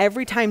 And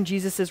every time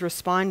Jesus is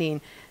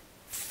responding,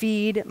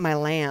 "Feed my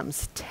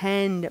lambs,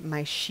 tend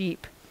my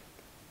sheep,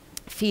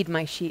 feed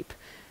my sheep."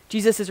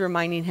 Jesus is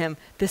reminding him,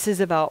 this is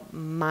about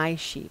my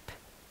sheep,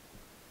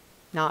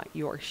 not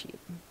your sheep.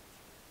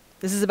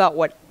 This is about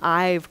what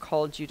I've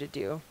called you to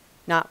do,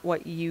 not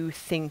what you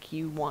think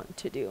you want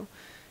to do.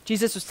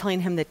 Jesus was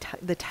telling him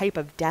the type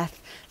of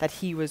death that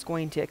he was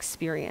going to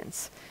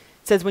experience.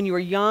 It says, when you were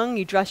young,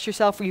 you dressed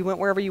yourself, you went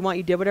wherever you want,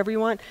 you did whatever you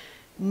want.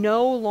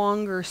 No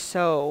longer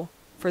so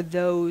for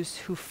those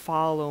who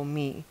follow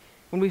me.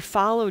 When we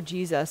follow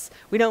Jesus,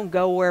 we don't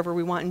go wherever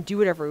we want and do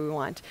whatever we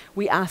want.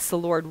 We ask the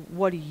Lord,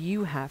 what do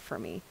you have for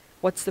me?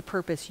 What's the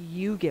purpose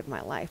you give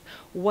my life?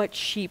 What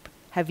sheep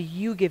have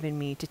you given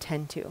me to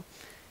tend to?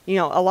 You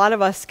know, a lot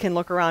of us can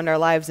look around our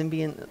lives and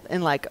be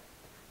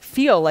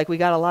feel like we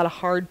got a lot of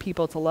hard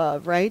people to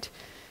love, right?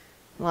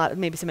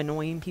 Maybe some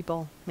annoying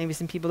people, maybe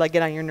some people that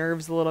get on your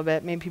nerves a little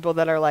bit, maybe people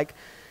that are like,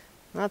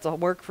 that's a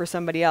work for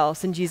somebody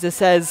else. And Jesus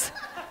says,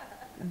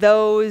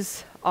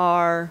 those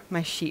are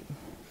my sheep.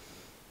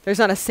 There's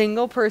not a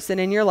single person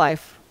in your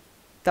life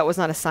that was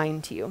not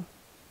assigned to you,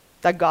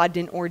 that God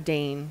didn't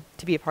ordain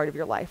to be a part of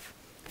your life,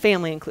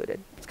 family included.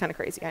 It's kind of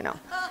crazy, I know.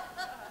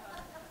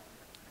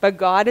 But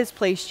God has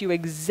placed you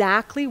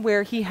exactly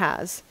where he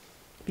has,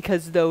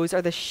 because those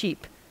are the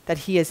sheep that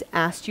he has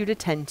asked you to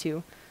tend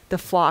to, the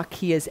flock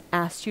he has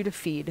asked you to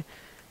feed.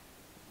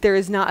 There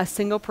is not a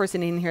single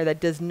person in here that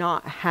does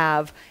not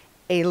have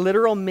a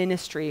literal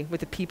ministry with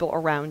the people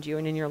around you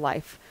and in your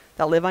life,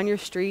 that live on your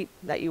street,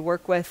 that you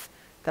work with,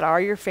 that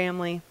are your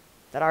family,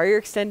 that are your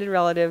extended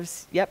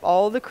relatives. Yep,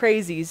 all the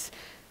crazies.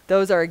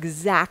 Those are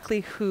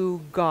exactly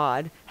who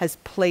God has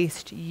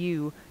placed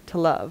you to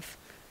love.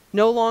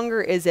 No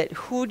longer is it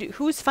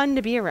who's fun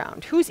to be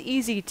around, who's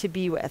easy to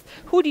be with,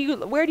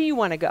 where do you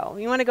want to go?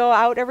 You want to go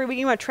out every week?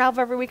 You want to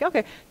travel every week?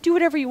 Okay, do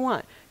whatever you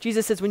want.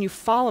 Jesus says, when you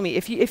follow me,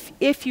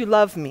 if you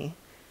love me,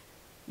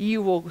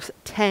 you will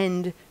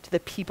tend to the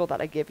people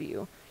that I give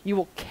you. You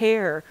will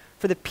care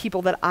for the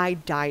people that I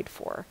died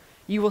for.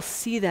 You will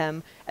see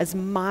them as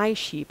my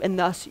sheep and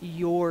thus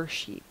your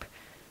sheep.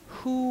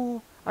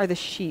 Who are the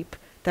sheep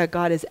that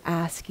God is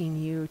asking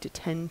you to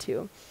tend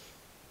to?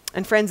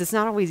 And friends, it's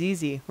not always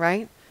easy,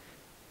 right?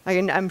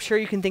 I'm sure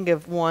you can think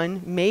of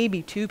 1,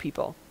 maybe 2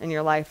 people in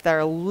your life that are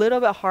a little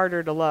bit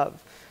harder to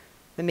love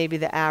than maybe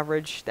the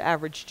average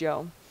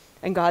Joe.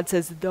 And God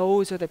says,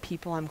 those are the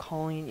people I'm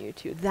calling you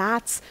to.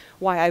 That's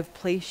why I've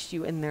placed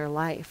you in their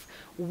life.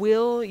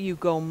 Will you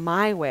go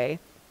my way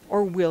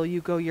or will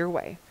you go your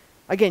way?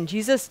 Again,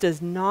 Jesus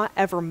does not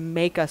ever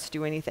make us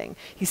do anything.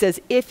 He says,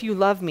 if you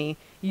love me,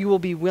 you will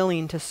be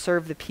willing to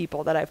serve the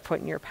people that I've put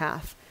in your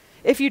path.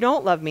 If you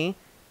don't love me,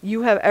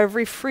 you have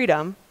every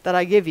freedom that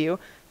I give you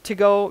to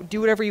go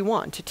do whatever you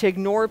want, to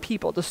ignore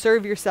people, to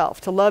serve yourself,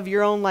 to love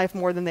your own life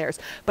more than theirs.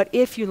 But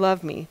if you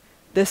love me,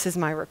 this is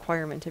my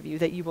requirement of you,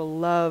 that you will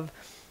love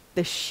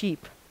the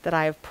sheep that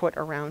I have put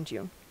around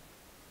you.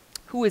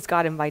 Who is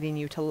God inviting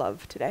you to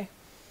love today?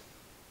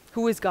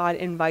 Who is God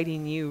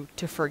inviting you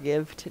to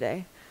forgive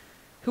today?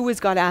 Who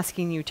is God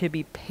asking you to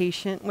be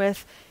patient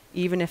with,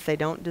 even if they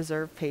don't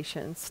deserve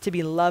patience? To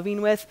be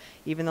loving with,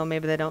 even though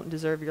maybe they don't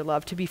deserve your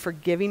love? To be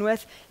forgiving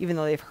with, even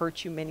though they've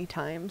hurt you many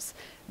times?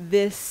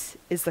 This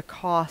is the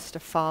cost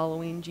of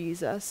following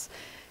Jesus.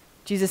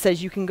 Jesus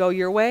says you can go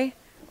your way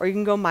or you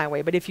can go my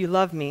way. But if you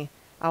love me,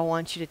 I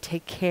want you to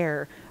take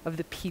care of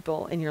the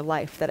people in your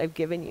life that I've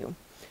given you.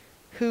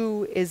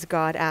 Who is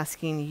God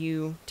asking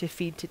you to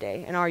feed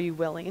today? And are you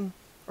willing,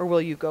 or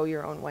will you go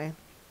your own way?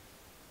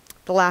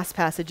 The last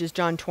passage is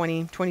John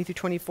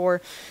 20:20-24.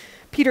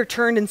 Peter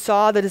turned and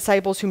saw the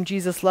disciples whom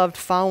Jesus loved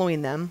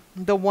following them,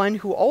 the one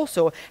who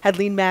also had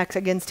leaned back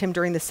against him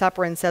during the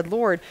supper and said,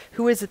 "Lord,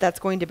 who is it that's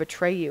going to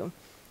betray you?"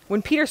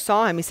 When Peter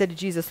saw him, he said to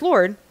Jesus,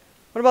 "Lord,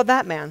 what about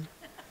that man?"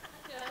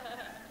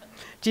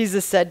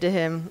 Jesus said to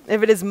him,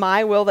 "If it is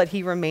my will that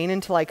he remain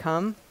until I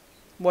come,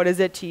 what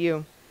is it to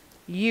you?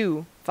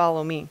 You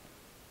follow me."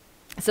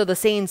 So the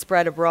saying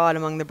spread abroad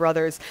among the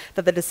brothers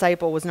that the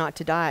disciple was not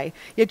to die.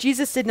 Yet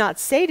Jesus did not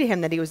say to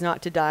him that he was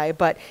not to die,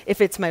 but if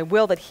it's my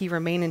will that he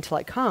remain until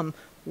I come,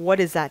 what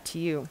is that to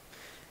you?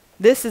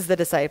 This is the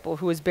disciple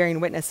who is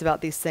bearing witness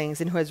about these things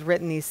and who has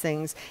written these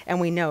things,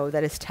 and we know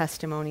that his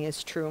testimony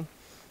is true.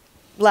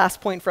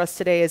 Last point for us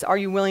today is, are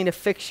you willing to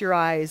fix your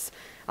eyes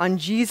on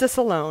Jesus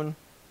alone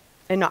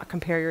and not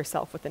compare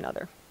yourself with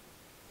another?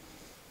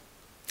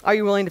 Are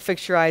you willing to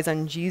fix your eyes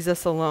on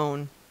Jesus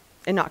alone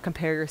and not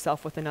compare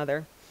yourself with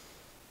another?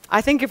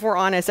 I think if we're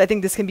honest, I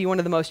think this can be one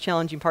of the most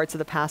challenging parts of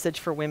the passage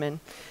for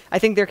women. I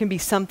think there can be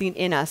something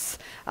in us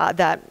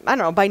that, I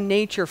don't know, by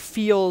nature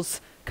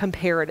feels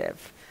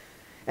comparative.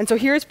 And so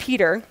here's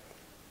Peter.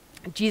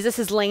 Jesus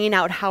is laying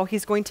out how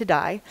he's going to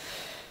die.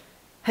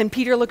 And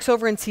Peter looks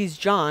over and sees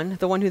John,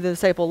 the one who the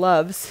disciple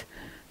loves,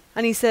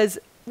 and he says,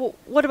 well,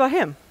 what about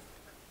him?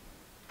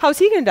 How's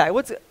he going to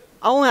die?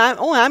 Only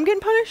I'm getting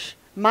punished?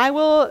 My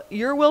will,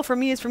 your will for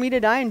me is for me to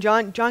die, and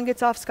John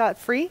gets off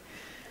scot-free?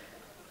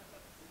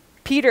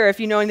 Peter, if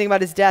you know anything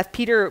about his death,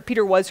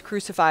 Peter was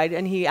crucified,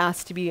 and he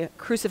asked to be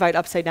crucified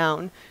upside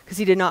down because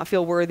he did not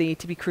feel worthy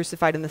to be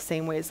crucified in the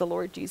same way as the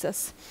Lord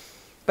Jesus.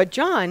 But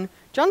John's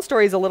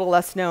story is a little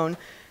less known.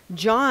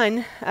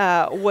 John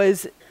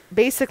was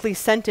basically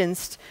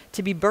sentenced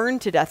to be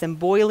burned to death in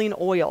boiling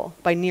oil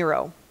by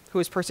Nero, who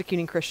was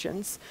persecuting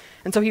Christians.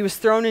 And so he was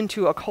thrown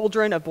into a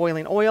cauldron of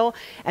boiling oil,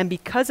 and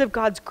because of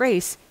God's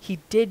grace, he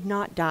did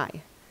not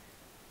die,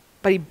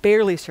 but he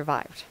barely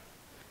survived.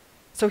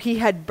 So he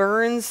had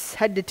burns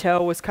head to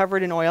toe, was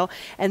covered in oil,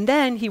 and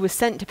then he was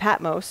sent to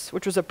Patmos,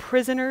 which was a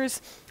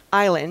prisoner's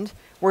island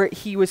where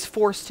he was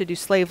forced to do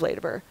slave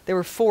labor. They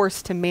were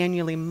forced to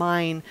manually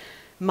mine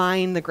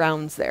the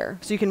grounds there.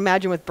 So you can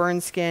imagine with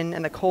burned skin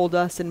and the coal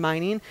dust and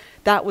mining,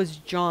 that was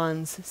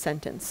John's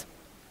sentence.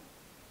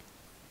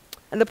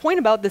 And the point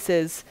about this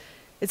is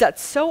that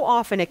so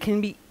often it can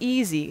be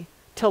easy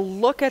to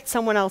look at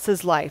someone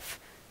else's life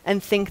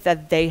and think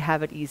that they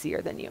have it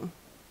easier than you.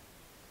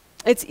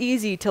 It's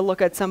easy to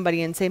look at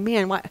somebody and say,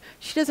 man, why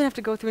she doesn't have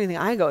to go through anything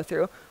I go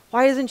through.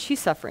 Why isn't she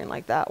suffering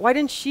like that? Why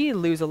didn't she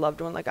lose a loved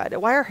one like I did?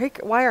 Why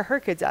are her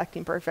kids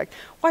acting perfect?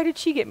 Why did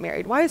she get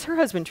married? Why is her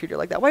husband treated her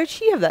like that? Why did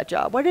she have that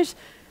job? It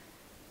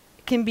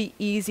can be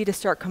easy to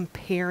start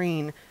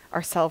comparing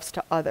ourselves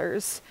to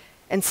others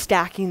and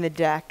stacking the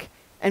deck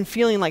and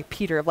feeling like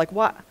Peter of like,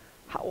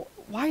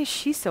 why is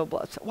she so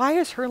blessed? Why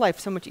is her life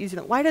so much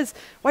easier? Why does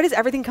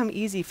everything come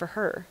easy for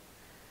her?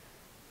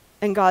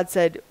 And God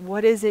said,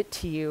 what is it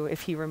to you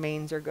if he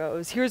remains or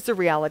goes? Here's the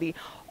reality.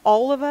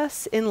 All of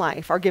us in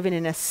life are given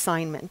an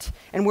assignment,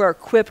 and we're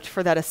equipped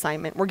for that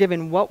assignment. We're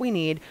given what we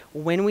need,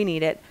 when we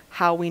need it,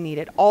 how we need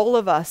it. All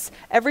of us,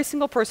 every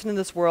single person in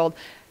this world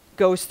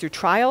goes through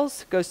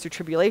trials, goes through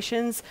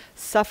tribulations,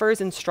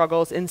 suffers and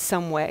struggles in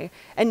some way.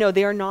 And no,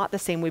 they are not the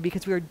same way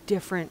because we are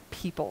different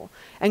people.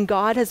 And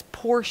God has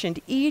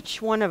portioned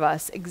each one of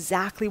us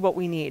exactly what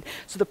we need.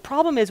 So the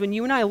problem is when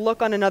you and I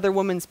look on another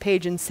woman's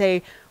page and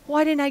say,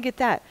 why didn't I get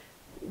that?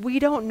 We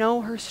don't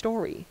know her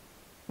story.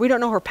 We don't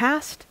know her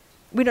past.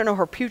 We don't know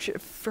her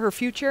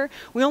future.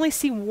 We only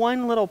see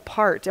one little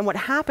part. And what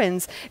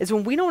happens is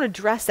when we don't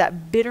address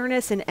that,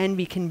 bitterness and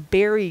envy can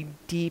bury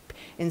deep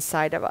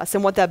inside of us.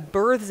 And what that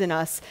births in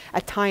us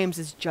at times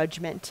is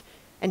judgment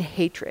and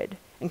hatred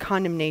and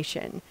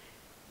condemnation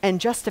and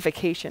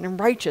justification and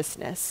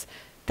righteousness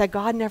that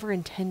God never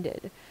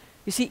intended.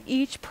 You see,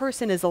 each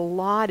person is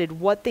allotted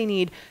what they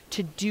need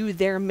to do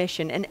their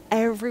mission, and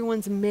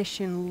everyone's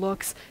mission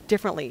looks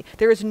differently.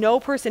 There is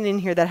no person in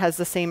here that has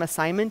the same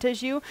assignment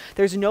as you.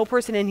 There's no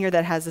person in here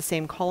that has the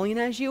same calling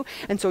as you,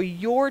 and so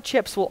your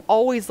chips will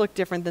always look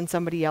different than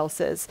somebody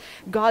else's.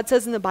 God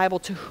says in the Bible,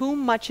 to whom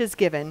much is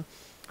given,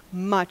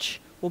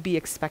 much will be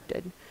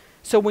expected.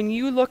 So when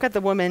you look at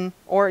the woman,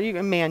 or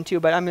a man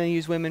too, but I'm going to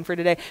use women for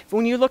today.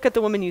 When you look at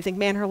the woman, you think,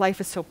 man, her life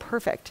is so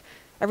perfect.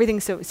 Everything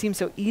seems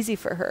so easy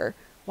for her.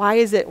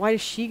 Why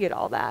does she get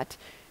all that?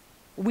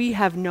 We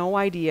have no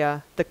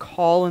idea the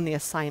call and the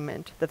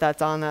assignment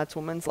that's on that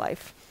woman's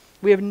life.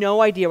 We have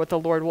no idea what the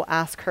Lord will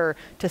ask her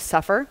to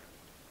suffer,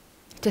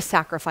 to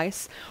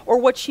sacrifice, or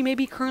what she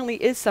maybe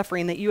currently is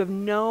suffering that you have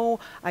no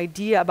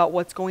idea about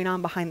what's going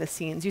on behind the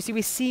scenes. You see,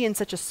 we see in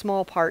such a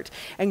small part,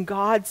 and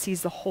God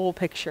sees the whole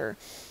picture.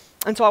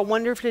 And so I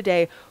wonder for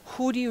today,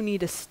 who do you need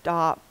to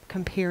stop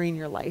comparing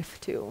your life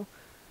to?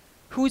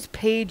 Whose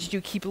page do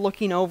you keep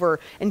looking over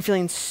and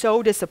feeling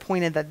so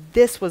disappointed that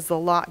this was the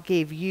lot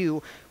gave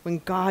you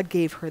when God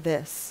gave her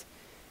this?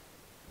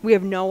 We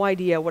have no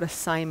idea what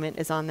assignment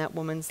is on that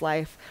woman's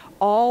life.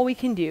 All we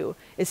can do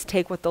is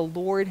take what the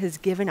Lord has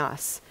given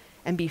us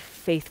and be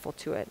faithful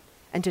to it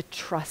and to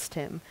trust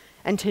him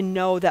and to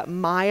know that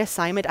my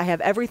assignment, I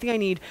have everything I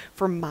need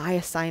for my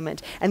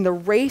assignment. And the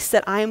race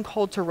that I am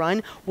called to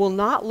run will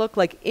not look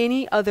like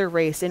any other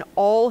race in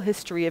all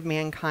history of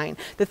mankind.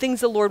 The things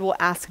the Lord will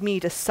ask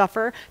me to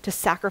suffer, to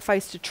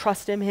sacrifice, to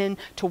trust in him,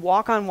 to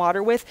walk on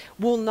water with,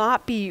 will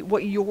not be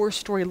what your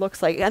story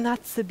looks like. And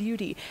that's the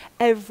beauty.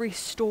 Every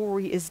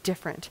story is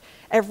different.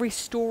 Every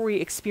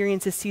story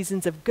experiences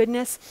seasons of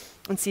goodness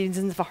and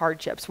seasons of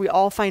hardships. We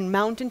all find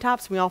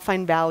mountaintops, we all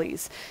find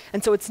valleys.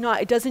 And so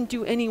it doesn't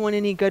do anyone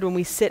any good when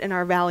we sit in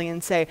our valley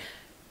and say,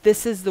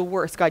 this is the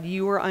worst. God,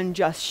 you are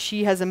unjust.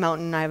 She has a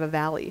mountain and I have a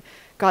valley.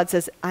 God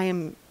says, I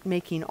am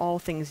making all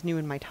things new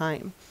in my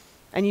time.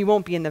 And you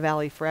won't be in the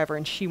valley forever,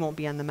 and she won't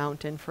be on the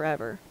mountain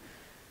forever.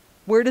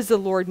 Where does the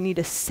Lord need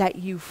to set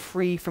you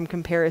free from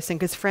comparison?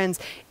 Because friends,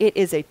 it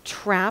is a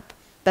trap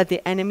that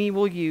the enemy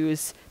will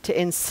use to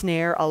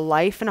ensnare a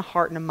life and a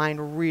heart and a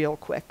mind real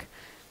quick.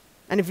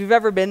 And if you've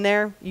ever been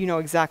there, you know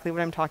exactly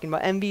what I'm talking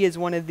about. Envy is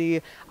one of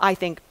the, I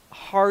think,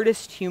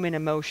 hardest human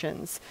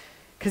emotions,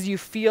 because you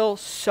feel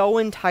so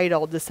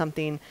entitled to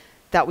something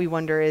that we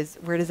wonder is,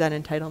 where does that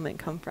entitlement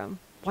come from?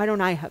 Why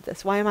don't I have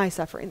this? Why am I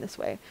suffering this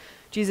way?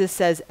 Jesus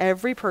says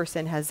every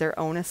person has their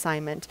own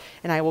assignment,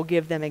 and I will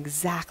give them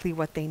exactly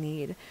what they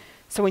need.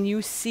 So when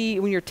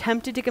you're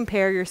tempted to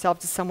compare yourself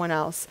to someone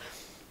else,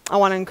 I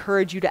want to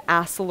encourage you to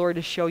ask the Lord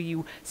to show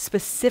you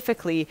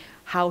specifically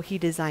how he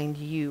designed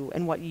you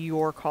and what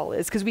your call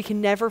is, because we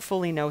can never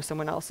fully know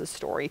someone else's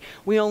story.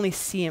 We only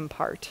see in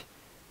part.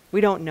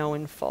 We don't know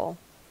in full.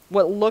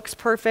 What looks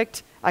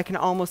perfect, I can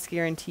almost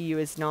guarantee you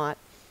is not.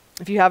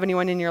 If you have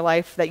anyone in your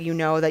life that you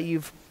know that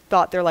you've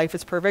thought their life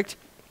is perfect,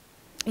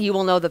 you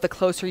will know that the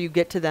closer you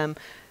get to them,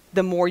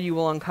 the more you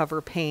will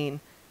uncover pain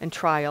and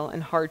trial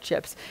and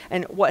hardships.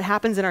 And what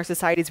happens in our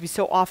society is we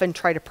so often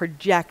try to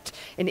project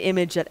an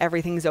image that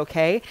everything's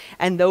okay,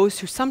 and those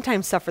who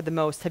sometimes suffer the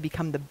most have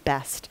become the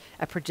best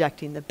at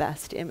projecting the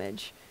best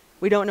image.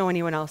 We don't know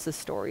anyone else's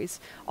stories.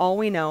 All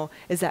we know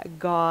is that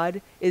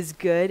God is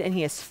good and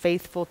he is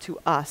faithful to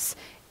us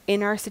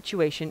in our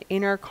situation,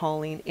 in our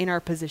calling, in our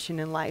position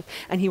in life,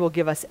 and he will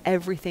give us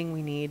everything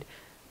we need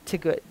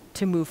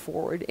to move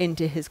forward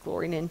into his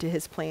glory and into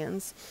his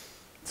plans.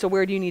 So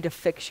where do you need to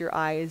fix your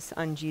eyes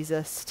on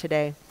Jesus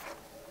today?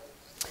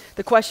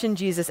 The question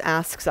Jesus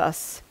asks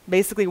us,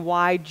 basically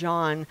why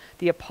John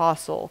the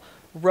apostle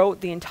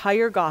wrote the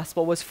entire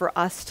gospel, was for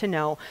us to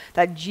know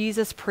that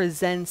Jesus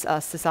presents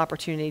us this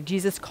opportunity.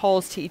 Jesus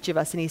calls to each of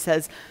us and he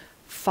says,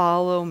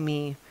 follow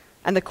me.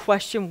 And the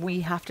question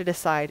we have to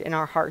decide in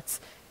our hearts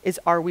is,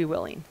 are we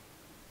willing?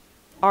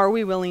 Are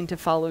we willing to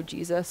follow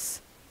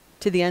Jesus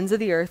to the ends of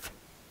the earth,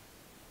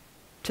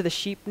 to the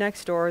sheep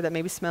next door that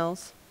maybe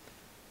smells,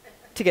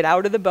 to get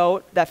out of the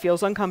boat that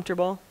feels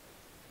uncomfortable,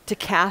 to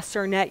cast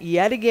our net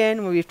yet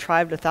again when we've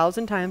tried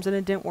 1,000 times and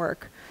it didn't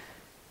work,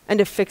 and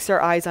to fix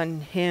our eyes on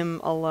him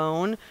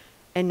alone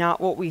and not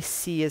what we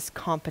see as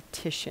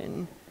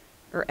competition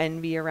or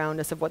envy around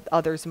us of what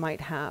others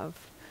might have?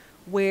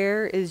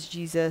 Where is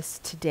Jesus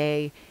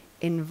today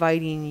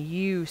inviting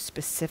you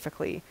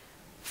specifically?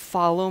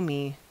 Follow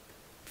me,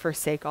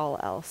 forsake all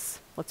else.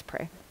 Let's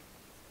pray.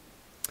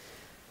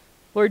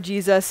 Lord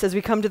Jesus, as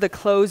we come to the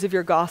close of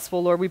your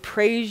gospel, Lord, we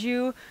praise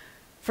you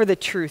for the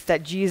truth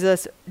that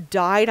Jesus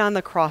died on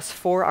the cross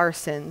for our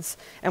sins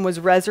and was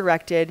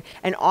resurrected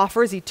and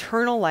offers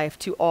eternal life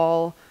to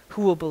all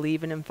who will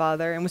believe in him,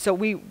 Father. And so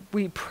we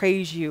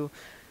praise you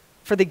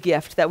for the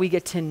gift that we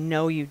get to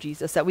know you,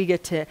 Jesus, that we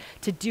get to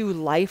do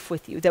life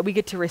with you, that we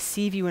get to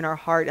receive you in our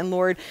heart. And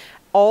Lord,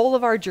 all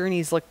of our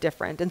journeys look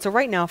different. And so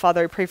right now,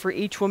 Father, I pray for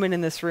each woman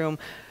in this room.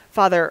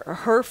 Father,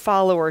 her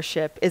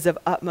followership is of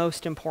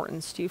utmost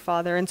importance to you,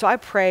 Father. And so I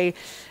pray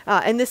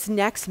in this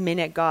next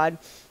minute, God,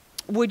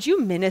 would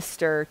you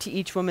minister to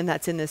each woman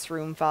that's in this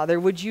room, Father?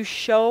 Would you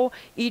show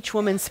each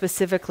woman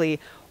specifically,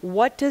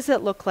 what does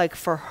it look like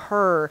for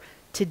her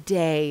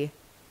today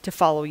to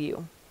follow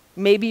you?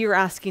 Maybe you're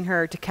asking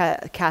her to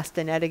cast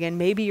the net again.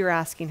 Maybe you're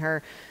asking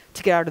her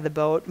to get out of the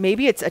boat.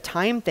 Maybe it's a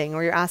time thing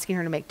where you're asking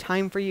her to make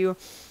time for you.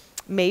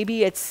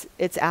 Maybe it's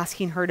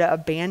asking her to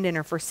abandon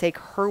or forsake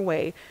her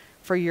way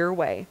for your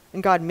way.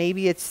 And God,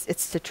 maybe it's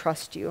to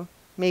trust you.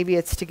 Maybe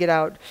it's to get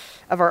out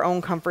of our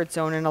own comfort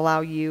zone and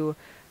allow you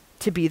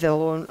to be the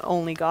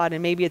only God.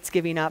 And maybe it's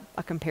giving up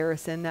a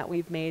comparison that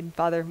we've made.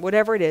 Father,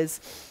 whatever it is,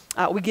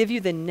 we give you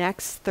the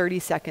next 30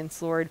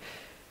 seconds, Lord.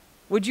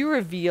 Would you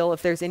reveal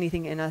if there's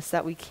anything in us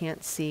that we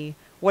can't see?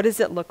 What does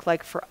it look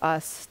like for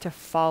us to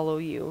follow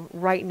you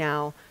right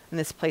now in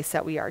this place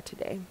that we are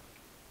today?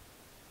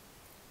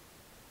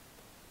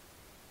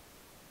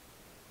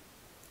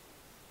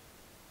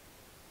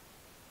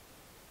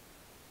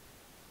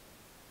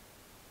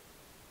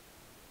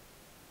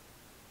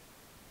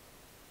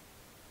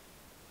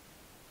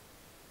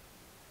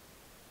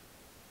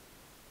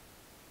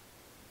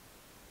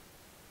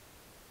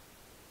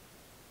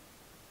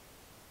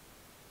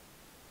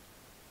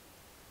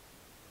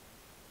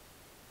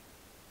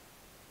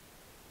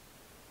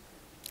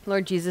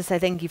 Lord Jesus, I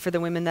thank you for the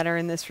women that are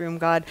in this room,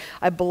 God.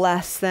 I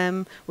bless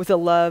them with a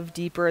love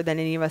deeper than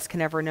any of us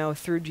can ever know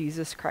through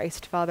Jesus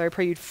Christ, Father. I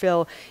pray you'd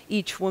fill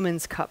each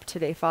woman's cup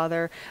today,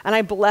 Father. And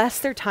I bless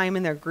their time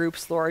in their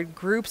groups, Lord.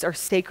 Groups are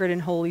sacred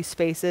and holy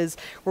spaces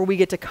where we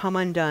get to come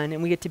undone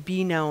and we get to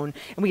be known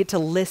and we get to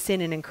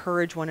listen and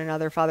encourage one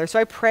another, Father. So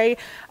I pray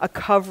a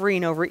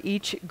covering over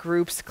each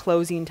group's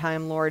closing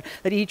time, Lord,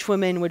 that each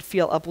woman would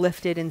feel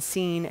uplifted and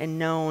seen and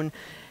known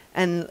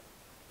and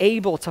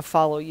able to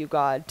follow you,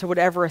 God, to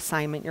whatever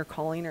assignment you're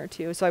calling her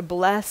to. So I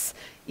bless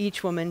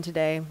each woman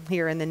today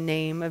here in the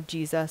name of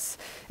Jesus.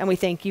 And we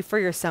thank you for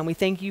your son. We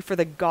thank you for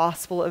the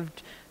gospel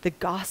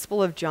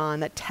of John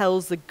that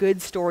tells the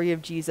good story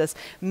of Jesus.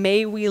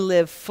 May we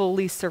live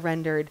fully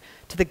surrendered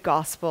to the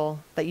gospel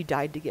that you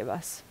died to give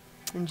us.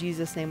 In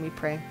Jesus' name we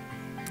pray.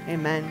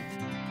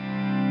 Amen.